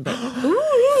honeymoon, but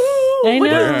I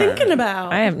What are know. you thinking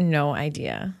about? I have no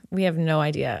idea. We have no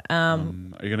idea. Are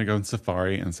you gonna go on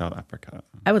safari in South Africa?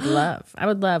 I would love.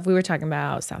 We were talking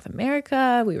about South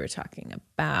America. We were talking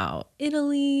about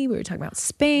Italy. We were talking about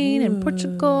Spain and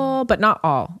Portugal, but not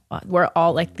all. We're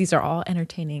all like, these are all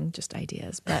entertaining, just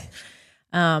ideas. But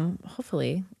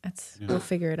hopefully we'll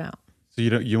figure it out. So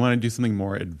you want to do something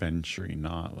more adventure-y,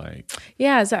 not like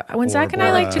Yeah, when Zach and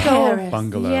I like to go,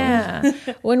 bungalow. yeah,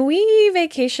 when we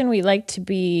vacation, we like to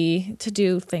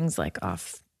do things like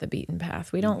off the beaten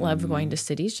path. We don't love going to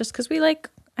cities just because we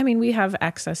have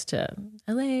access to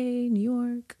LA, New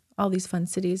York, all these fun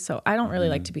cities. So I don't really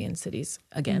like to be in cities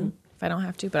again if I don't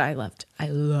have to. But I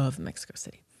love Mexico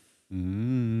City.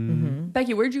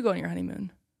 Becky, where'd you go on your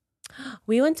honeymoon?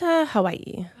 We went to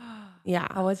Hawaii. Yeah.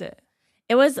 How was it?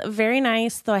 It was very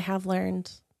nice, though I have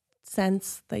learned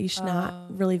since that you should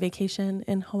not really vacation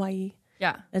in Hawaii.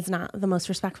 Yeah. It's not the most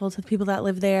respectful to the people that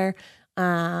live there.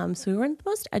 So we weren't the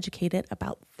most educated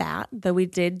about that, though we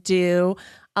did do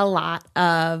a lot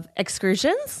of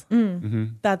excursions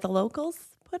that the locals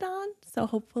put on. So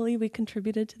hopefully we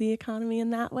contributed to the economy in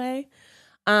that way.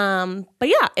 But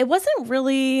yeah, it wasn't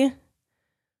really,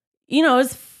 it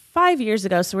was 5 years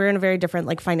ago. So we were in a very different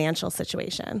like financial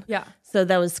situation. Yeah. So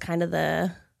that was kind of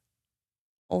the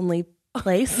only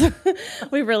place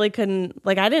we really couldn't,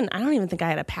 I don't even think I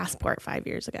had a passport 5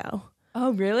 years ago.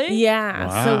 Oh, really? Yeah.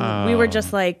 Wow. So we were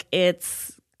just like,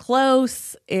 it's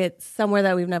close. It's somewhere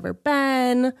that we've never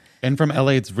been. And from LA,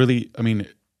 it's really,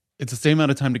 it's the same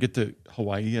amount of time to get to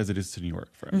Hawaii as it is to New York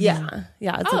for us. Yeah.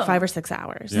 Yeah. It's like 5 or 6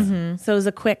 hours. So it was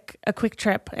a quick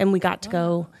trip, and we got to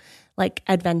go like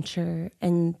adventure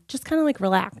and just kind of like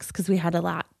relax because we had a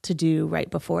lot to do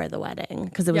right before the wedding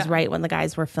because it was right when the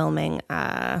guys were filming.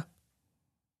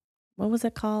 What was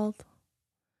it called?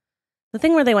 The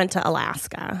thing where they went to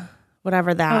Alaska,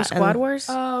 whatever that. Squad Wars?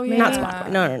 Oh, yeah. Not Squad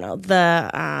Wars. No. The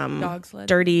Dog sled.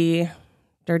 dirty.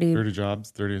 Dirty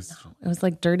jobs, dirtiest. It was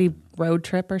like dirty road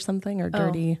trip or something, or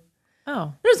dirty.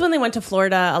 Oh. It was when they went to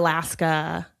Florida,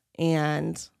 Alaska,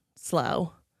 and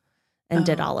Slow, and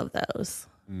did all of those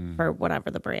for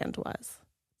whatever the brand was.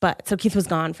 But so Keith was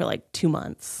gone for like 2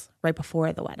 months right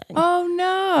before the wedding. Oh,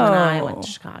 no. And I went to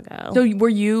Chicago. So were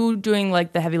you doing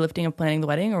like the heavy lifting of planning the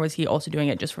wedding, or was he also doing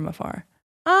it just from afar?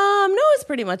 No, it's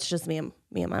pretty much just me and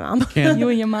my mom. Kim, You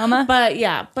and your mama? But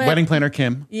yeah, wedding planner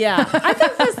Kim. yeah, I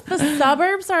think the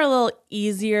suburbs are a little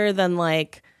easier than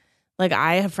like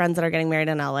I have friends that are getting married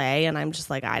in LA, and I'm just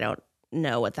like, I don't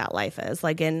know what that life is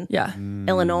like in Yeah.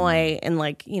 Illinois, and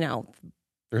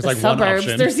There's the like suburbs.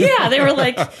 one option. They were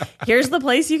like, here's the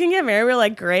place you can get married. We're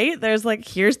like, great. There's like,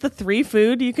 here's the 3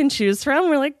 food you can choose from.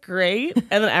 We're like, great.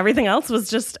 And then everything else was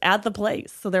just at the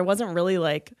place. So there wasn't really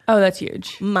like Oh, that's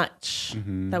huge. much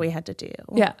that we had to do.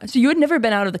 Yeah. So you had never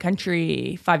been out of the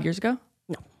country 5 years ago?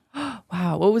 No.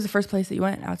 Wow. What was the first place that you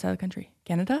went outside the country?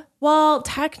 Canada? Well,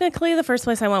 technically the first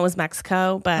place I went was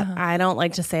Mexico, but I don't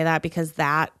like to say that because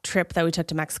that trip that we took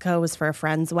to Mexico was for a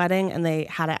friend's wedding, and they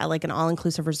had it at like an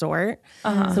all-inclusive resort.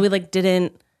 So we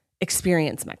didn't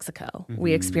experience Mexico.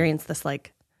 We experienced this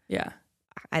Yeah.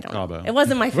 I don't Cabo. know. It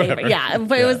wasn't my favorite. Whatever. Yeah.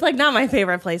 But it was not my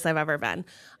favorite place I've ever been.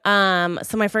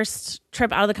 So my first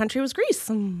trip out of the country was Greece.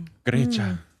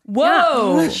 Grecia.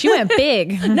 Whoa. She went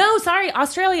big. No, sorry,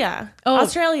 Australia.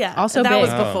 Australia. also that big.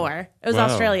 was before. It was Wow.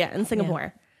 Australia and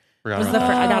Singapore. Forgot It was about the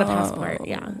that. I got a passport.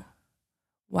 Yeah.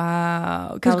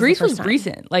 Wow. Because was the Greece first was time.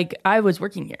 recent. Like I was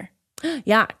working here.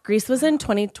 Yeah. Greece was in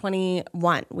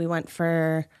 2021. We went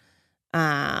for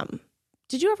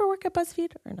Did you ever work at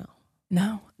BuzzFeed or no?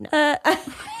 No. I'm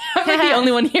like the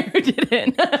only one here who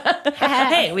didn't.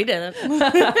 Hey, we didn't.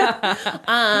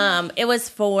 It was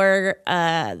for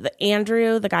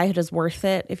Andrew, the guy who does Worth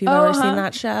It, if you've ever seen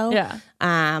that show. Yeah.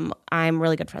 I'm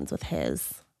really good friends with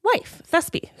his wife,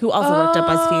 Thespie, who also worked at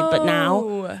BuzzFeed, but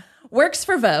now works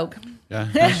for Vogue.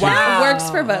 Yeah. Wow. Works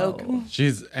for Vogue.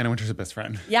 She's Anna Wintour's best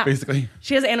friend. Yeah. Basically.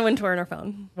 She has Anna Wintour on her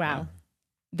phone. Wow.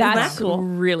 That's that cool?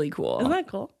 really cool. Isn't that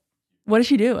cool? What does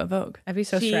she do at Vogue? I'd be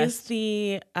so She's stressed.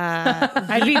 the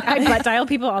I butt dial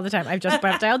people all the time. I've just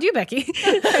butt dialed you, Becky.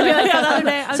 I'd be like, the other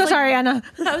day, I was so like- sorry, Anna.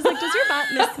 I was like, does your butt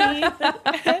miss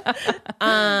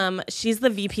me? She's the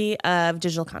VP of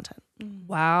digital content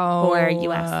Wow. for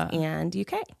US and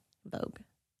UK Vogue.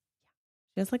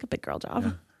 She has like a big girl job.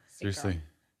 Yeah. Seriously. She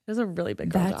has a really big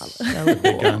girl That's job. so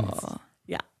guns. cool.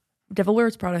 Yeah. Devil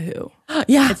Wears Prada who?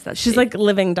 Yeah. It's that She's big. like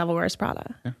living Devil Wears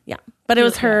Prada. Yeah. But it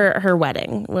was her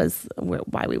wedding was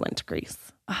why we went to Greece.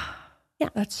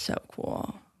 That's so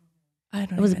cool. I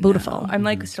don't. It was even beautiful. know. I'm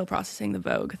like still processing the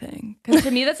Vogue thing because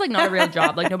to me that's like not a real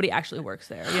job. Like nobody actually works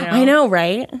there. You know. I know,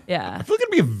 right? Yeah. I feel like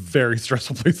it'd be a very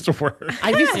stressful place to work.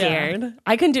 I'd be scared.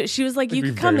 I couldn't do it. She was like, you It'd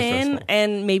could be come very in stressful.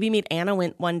 and maybe meet Anna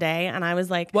one day. And I was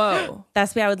like, Whoa.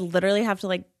 that's me. I would literally have to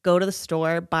like go to the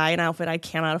store, buy an outfit I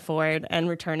cannot afford, and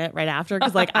return it right after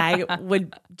because like I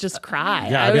would just cry.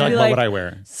 Yeah, I I'd be like, what would I like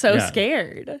wear? so Yeah.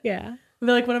 scared. Yeah. I'd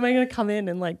be like, when am I going to come in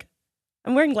and like,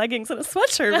 I'm wearing leggings and a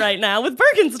sweatshirt right now with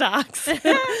Birkenstocks.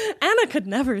 Anna could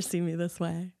never see me this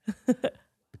way.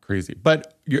 Crazy.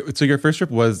 But so your first trip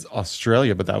was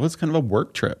Australia, but that was kind of a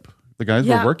work trip. The guys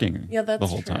were working the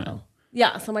whole time.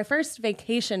 Yeah, so my first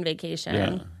vacation.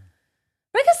 Yeah.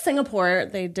 I guess Singapore,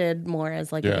 they did more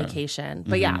as like Yeah. a vacation.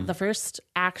 But yeah, the first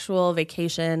actual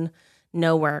vacation,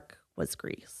 no work, was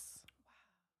Greece.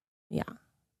 Yeah.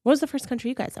 What was the first country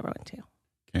you guys ever went to?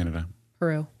 Canada.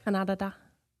 Peru. Canada.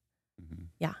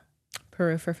 Yeah.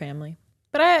 Peru for family.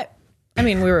 But I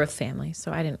mean, we were with family,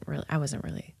 so I wasn't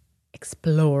really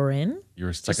exploring. You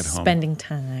were stuck Just at home. spending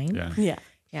time. Yeah. Yeah.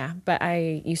 Yeah, but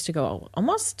I used to go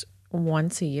almost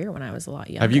once a year when I was a lot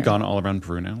younger. Have you gone all around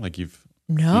Peru now? Like you've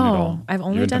seen it No, all? I've You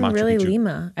only went to done Machu really Picchu?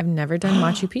 Lima. I've never done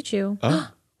Machu Picchu. Oh,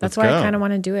 That's let's why I go. kind of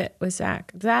want to do it with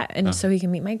Zach. That and so he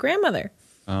can meet my grandmother.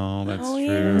 Oh, that's Oh,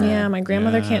 true. Yeah, my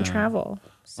grandmother can't Yeah. travel,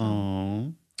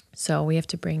 Oh. so we have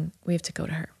to go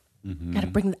to her. Gotta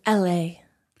bring the LA.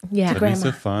 Yeah, That'd be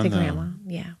so fun, to though. grandma.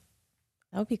 Yeah,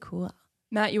 That would be cool.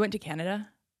 Matt, you went to Canada?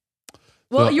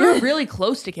 Well, you were really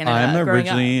close to Canada. I'm growing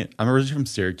up. originally from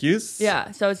Syracuse.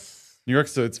 Yeah, so it's New York,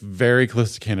 so it's very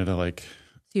close to Canada, like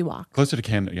So you walk. closer to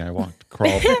Canada. Yeah, I walked,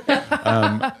 crawled.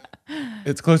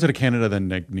 It's closer to Canada than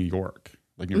like New York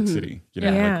City, you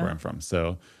know, Yeah. like where I'm from.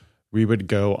 So we would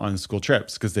go on school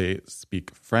trips because they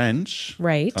speak French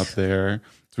right. up there.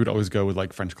 So we'd always go with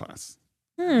like French class.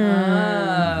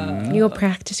 You'll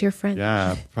practice your French.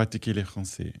 Yeah, pratiquer le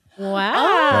français.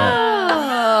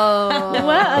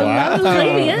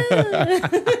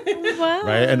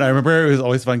 Right. And I remember it was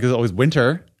always fun because it was always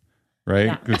winter,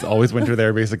 right? It's always winter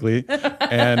there basically.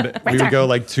 And we would go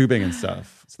like tubing and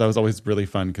stuff. So that was always really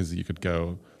fun because you could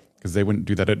go, because they wouldn't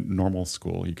do that at normal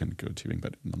school. You can go tubing,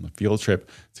 but on the field trip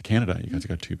to Canada, you got to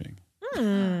go tubing.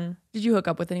 Did you hook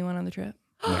up with anyone on the trip?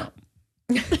 No.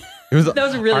 It was, That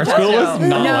was a really our tough school no. was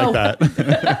not like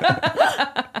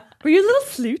that. Were you a little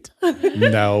flute?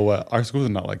 No, our school was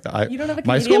not like that. You don't have a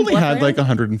my school Canadian only had boyfriend? like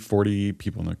 140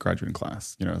 people in the graduating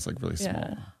class. You know, it's like really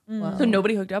small. Wow. So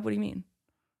nobody hooked up? What do you mean?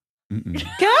 Mm-mm.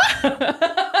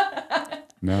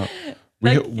 No,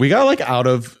 we got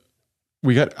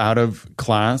out of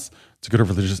class to go to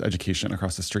religious education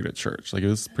across the street at church. Like it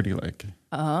was pretty like it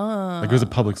was a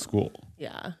public school,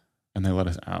 Yeah. and they let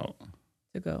us out.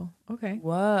 To go. Okay.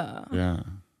 Whoa. Yeah,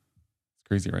 it's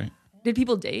crazy, right? Did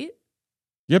people date?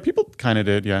 Yeah, people kind of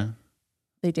did. Yeah,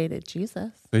 They dated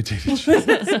Jesus. they did.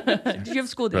 Did you have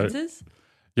school Right. dances?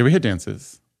 Yeah, we had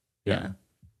dances. Yeah.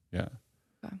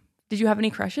 Did you have any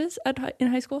crushes in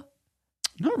high school?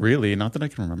 Not really. Not that I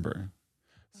can remember.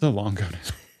 So long ago.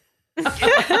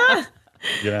 now.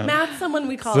 Yeah. Matt's someone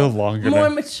we call So long ago more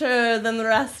now. mature than the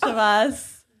rest of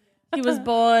us. He was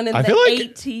born in I the feel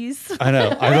like- 80s. I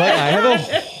know.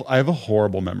 I have a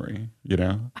horrible memory. You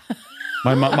know,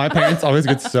 my parents always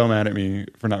get so mad at me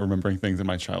for not remembering things in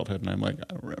my childhood, and I'm like, I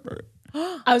don't remember it.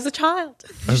 I was a child.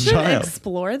 I was a Should child.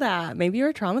 explore that. Maybe you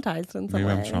were traumatized in some Maybe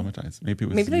way. I'm traumatized. Maybe it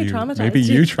was Maybe they you. traumatized Maybe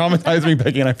you. you traumatized me,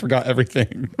 Becky, and I forgot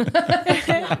everything.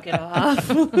 Knock it off.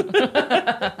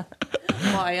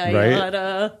 Why Right?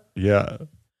 gotta. Yeah.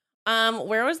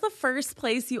 Where was the first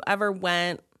place you ever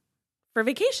went for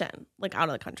vacation, like out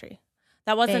of the country?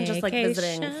 That wasn't just like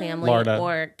visiting Vacation. family Florida.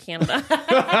 or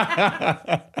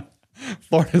Canada.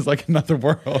 Florida's like another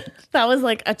world. That was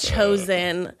like a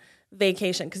chosen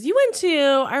vacation. Because you went to,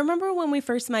 I remember when we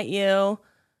first met you,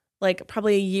 like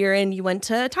probably a year in, you went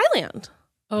to Thailand.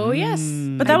 Oh, yes.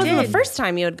 But that wasn't the first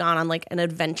time you had gone on like an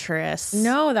adventurous.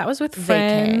 No, that was with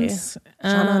friends.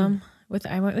 I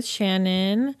went with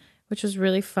Shannon, which was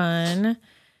really fun.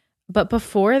 But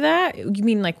before that, you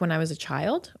mean like when I was a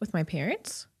child with my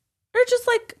parents? Or just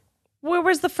like, where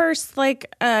was the first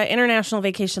like international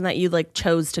vacation that you like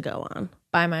chose to go on?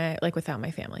 Without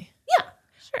my family. Yeah,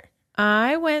 sure.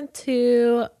 I went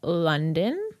to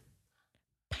London,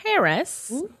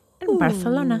 Paris, and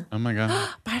Barcelona. Oh my God.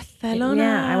 Barcelona.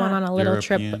 Yeah, I went on a little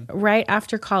European. trip right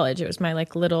after college. It was my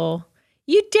like little,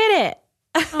 you did it.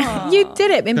 You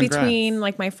did it in Congrats. between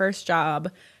like my first job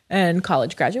and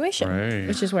college graduation, Right.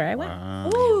 which is where I went, Wow.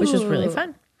 which was really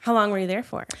fun. How long were you there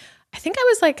for? I think I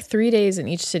was like 3 days in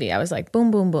each city. I was like,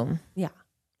 boom, boom, boom. Yeah.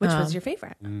 Which was your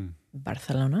favorite?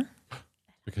 Barcelona.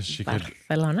 Because she could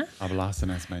Barcelona. hablas en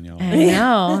español. I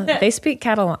know. They speak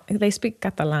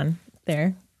Catalan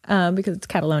there because it's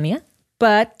Catalonia.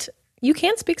 But you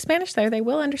can speak Spanish there. They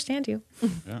will understand you.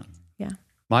 Yeah. Yeah.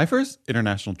 My first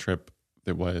international trip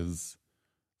that was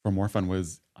for more fun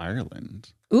was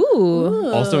Ireland.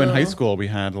 Ooh. Also in high school, we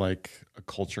had like a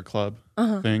culture club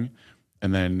thing.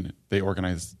 And then they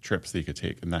organized trips that you could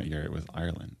take. And that year it was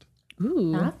Ireland.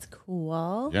 Ooh. That's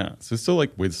cool. Yeah. So still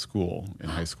like with school in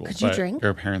high school. Could you but drink?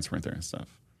 Your parents weren't there and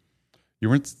stuff. You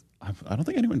weren't, I don't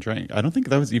think anyone drank. I don't think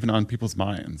that was even on people's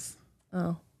minds.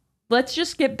 Oh. Let's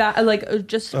just get back, like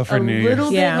just Oh, for a New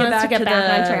little Year's. bit Yeah. Let's back get to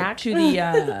back on the, track. to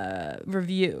the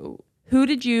review. Who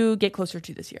did you get closer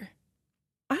to this year?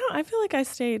 I feel like I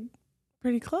stayed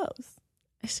pretty close.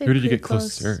 Who did you get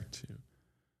closer to?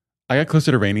 I got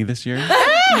closer to Rainy this year.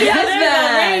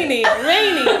 Rainy.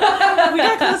 We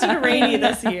got closer to Rainy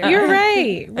this year. You're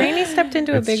right. Rainey stepped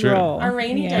into a It's big true. role. Our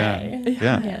rainy Yeah. day.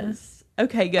 Yeah. Yes.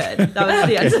 Okay, good. That was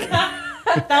the answer.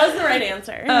 That was the right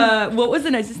answer. What was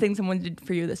the nicest thing someone did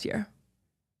for you this year?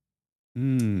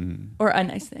 Or a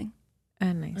nice thing?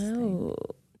 A nice thing.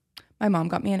 My mom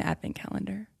got me an advent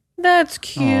calendar. That's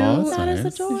cute. Aw, that's That is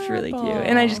nice. adorable. It's really cute.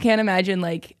 And I just can't imagine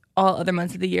like all other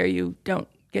months of the year you don't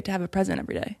get to have a present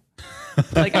every day.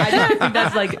 Like I just think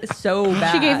that's like so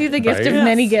bad. She gave you the gift of Right?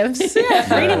 many gifts.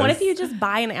 Rainy, what if you just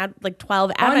buy an ad, like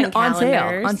 12 advent on sale,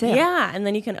 calendars? on sale. Yeah, and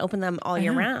then you can open them all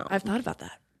year round. I've thought about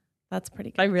that. That's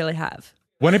pretty I good. really have.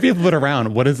 When if you flip it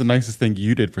around, what is the nicest thing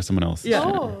you did for someone else? Yeah.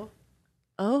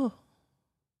 Oh.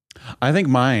 I think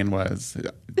mine was,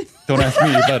 don't ask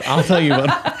me, but I'll tell you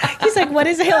what. He's like, what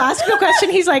is it? He'll ask you a question.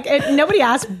 He's like, nobody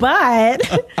asked, but.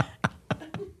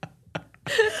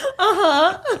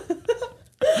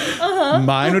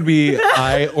 Mine would be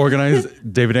I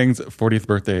organized David Ng's 40th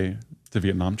birthday to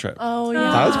Vietnam trip. Oh, yeah.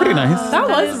 That was pretty nice. That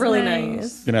was really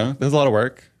nice. You know, there's a lot of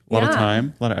work, a lot of Yeah.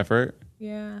 time, a lot of effort.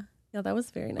 Yeah. Yeah, that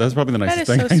was very nice. That was probably the nicest is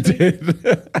thing so I sweet.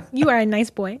 did. You are a nice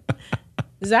boy.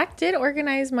 Zach did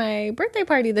organize my birthday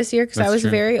party this year because I That's was true.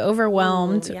 very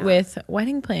overwhelmed Ooh, yeah. with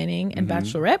wedding planning and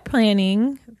bachelorette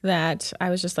planning that I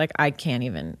was just like, I can't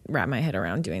even wrap my head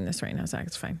around doing this right now, Zach.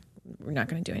 It's fine. We're not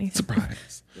going to do anything.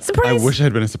 Surprise. Surprise. I wish it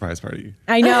had been a surprise party.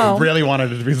 I know. I really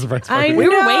wanted it to be a surprise party. We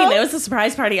were No. waiting. It was a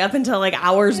surprise party up until like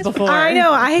hours before. I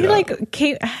know. I like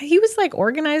came. He was like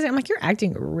organizing. I'm like, you're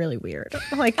acting really weird.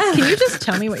 I'm like, can you just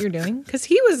tell me what you're doing? Because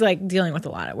he was like dealing with a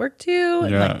lot at work too,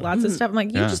 and Yeah. like lots of stuff. I'm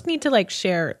like, you Yeah. just need to like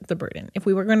share the burden. If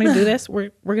we were going to do this,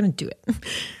 we're going to do it.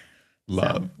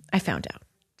 Love. I found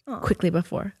out quickly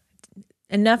before.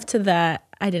 Enough to that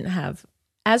I didn't have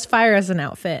as fire as an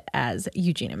outfit as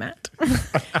Eugene and Matt.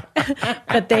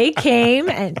 But they came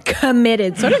and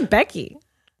committed. So did Becky.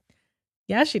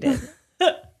 Yeah, she did.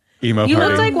 Emo You party.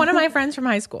 looked like one of my friends from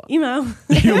high school. Emo.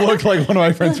 You look like one of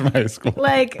my friends from high school.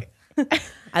 Like,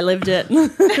 I lived it.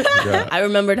 Yeah. I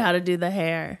remembered how to do the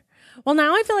hair. Well,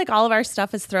 now I feel like all of our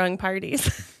stuff is throwing parties.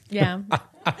 yeah.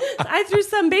 I threw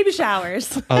some baby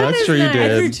showers. Oh, that's true. You I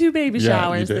did. threw 2 baby Yeah, you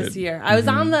showers this did. year. I was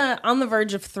on the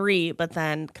verge of 3, but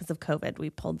then because of COVID, we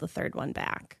pulled the 3rd one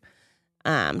back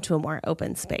to a more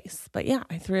open space. But yeah,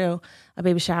 I threw a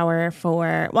baby shower I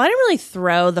didn't really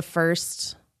throw the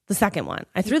second one.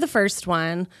 I threw the first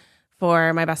one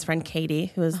for my best friend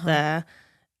Katie, who is the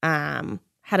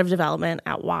head of development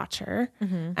at Watcher.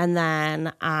 And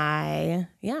then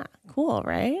cool,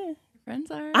 right?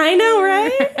 Friends are. I know,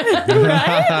 right?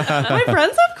 Right? My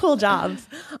friends have cool jobs.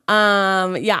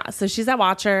 So she's at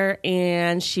Watcher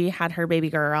and she had her baby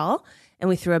girl and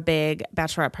we threw a big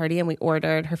bachelorette party and we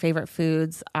ordered her favorite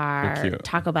foods are cute.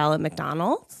 Taco Bell and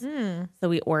McDonald's. So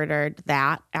we ordered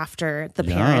that after the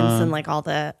parents and like all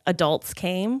the adults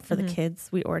came for the kids.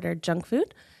 We ordered junk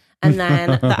food. And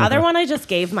then the other one, I just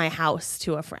gave my house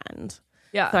to a friend.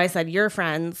 Yeah. So I said, your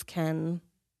friends can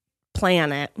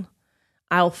plan it.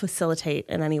 I'll facilitate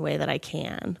in any way that I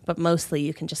can, but mostly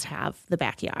you can just have the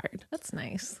backyard. That's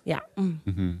nice. Yeah.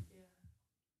 Mm-hmm.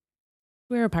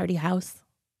 We're a party house.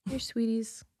 You're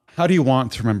sweeties. How do you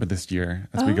want to remember this year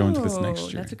as we go into this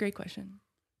next year? That's a great question.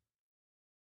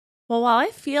 Well, while I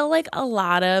feel like a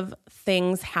lot of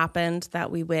things happened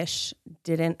that we wish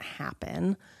didn't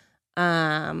happen,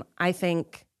 I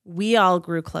think we all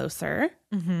grew closer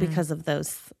because of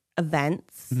those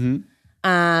events. Mm-hmm.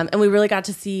 And we really got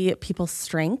to see people's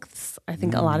strengths. I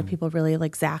think a lot of people really,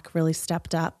 like Zach really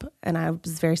stepped up. And I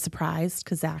was very surprised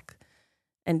because Zach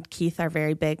and Keith are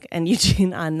very big and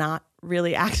Eugene on not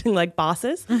really acting like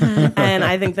bosses. And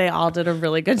I think they all did a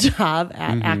really good job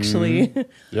at actually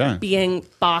being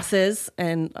bosses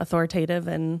and authoritative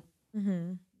and,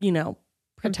 you know,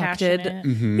 protected.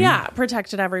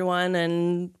 Protected everyone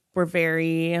and were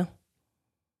very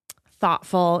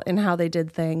thoughtful in how they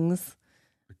did things.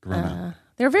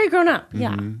 They were very grown up.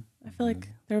 Yeah. I feel like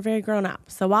they were very grown up.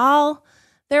 So while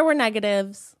there were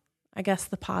negatives, I guess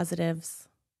the positives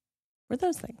were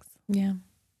those things. Yeah.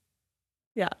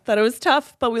 Yeah. Thought it was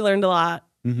tough, but we learned a lot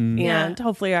and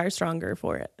hopefully are stronger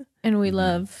for it. And we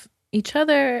love each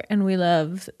other and we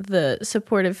love the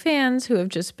supportive fans who have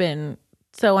just been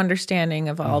so understanding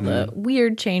of all the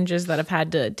weird changes that have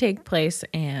had to take place.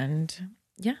 And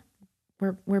yeah,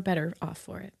 we're better off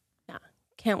for it.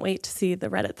 Can't wait to see the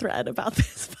Reddit thread about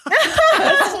this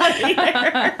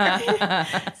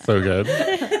So good.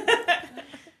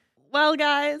 Well,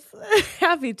 guys,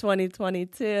 happy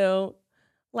 2022.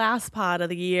 Last pod of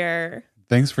the year.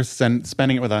 Thanks for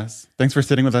spending it with us. Thanks for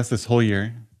sitting with us this whole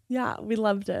year. Yeah, we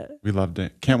loved it. We loved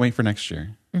it. Can't wait for next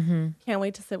year. Can't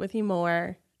wait to sit with you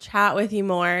more, chat with you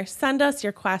more. Send us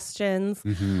your questions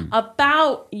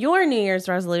about your New Year's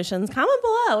resolutions. Comment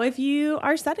below if you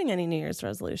are setting any New Year's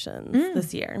resolutions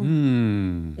this year.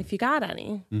 If you got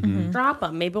any, drop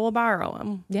them. Maybe we'll borrow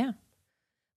them. Yeah.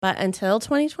 But until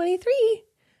 2023,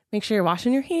 make sure you're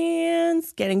washing your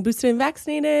hands, getting boosted and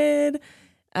vaccinated,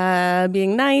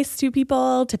 being nice to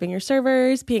people, tipping your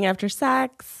servers, peeing after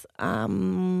sex.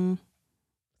 Is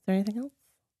there anything else?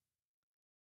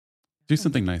 Do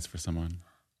something nice for someone.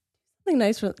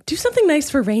 Do something nice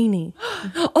for Rainey.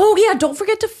 Oh yeah, don't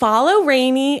forget to follow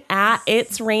Rainey at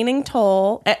It's Raining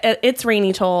Toll. It's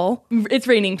Rainy Toll. It's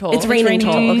Raining Toll. It's Raining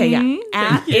Toll. Okay, yeah.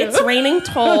 At It's Raining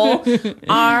Toll.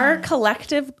 Our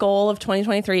collective goal of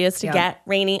 2023 is to get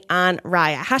Rainey on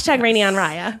Raya. Hashtag Rainey on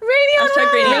Raya. Rainey on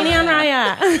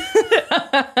Raya.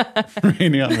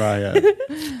 Rainey on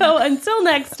Raya. So until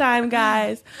next time,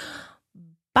 guys.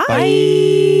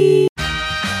 Bye.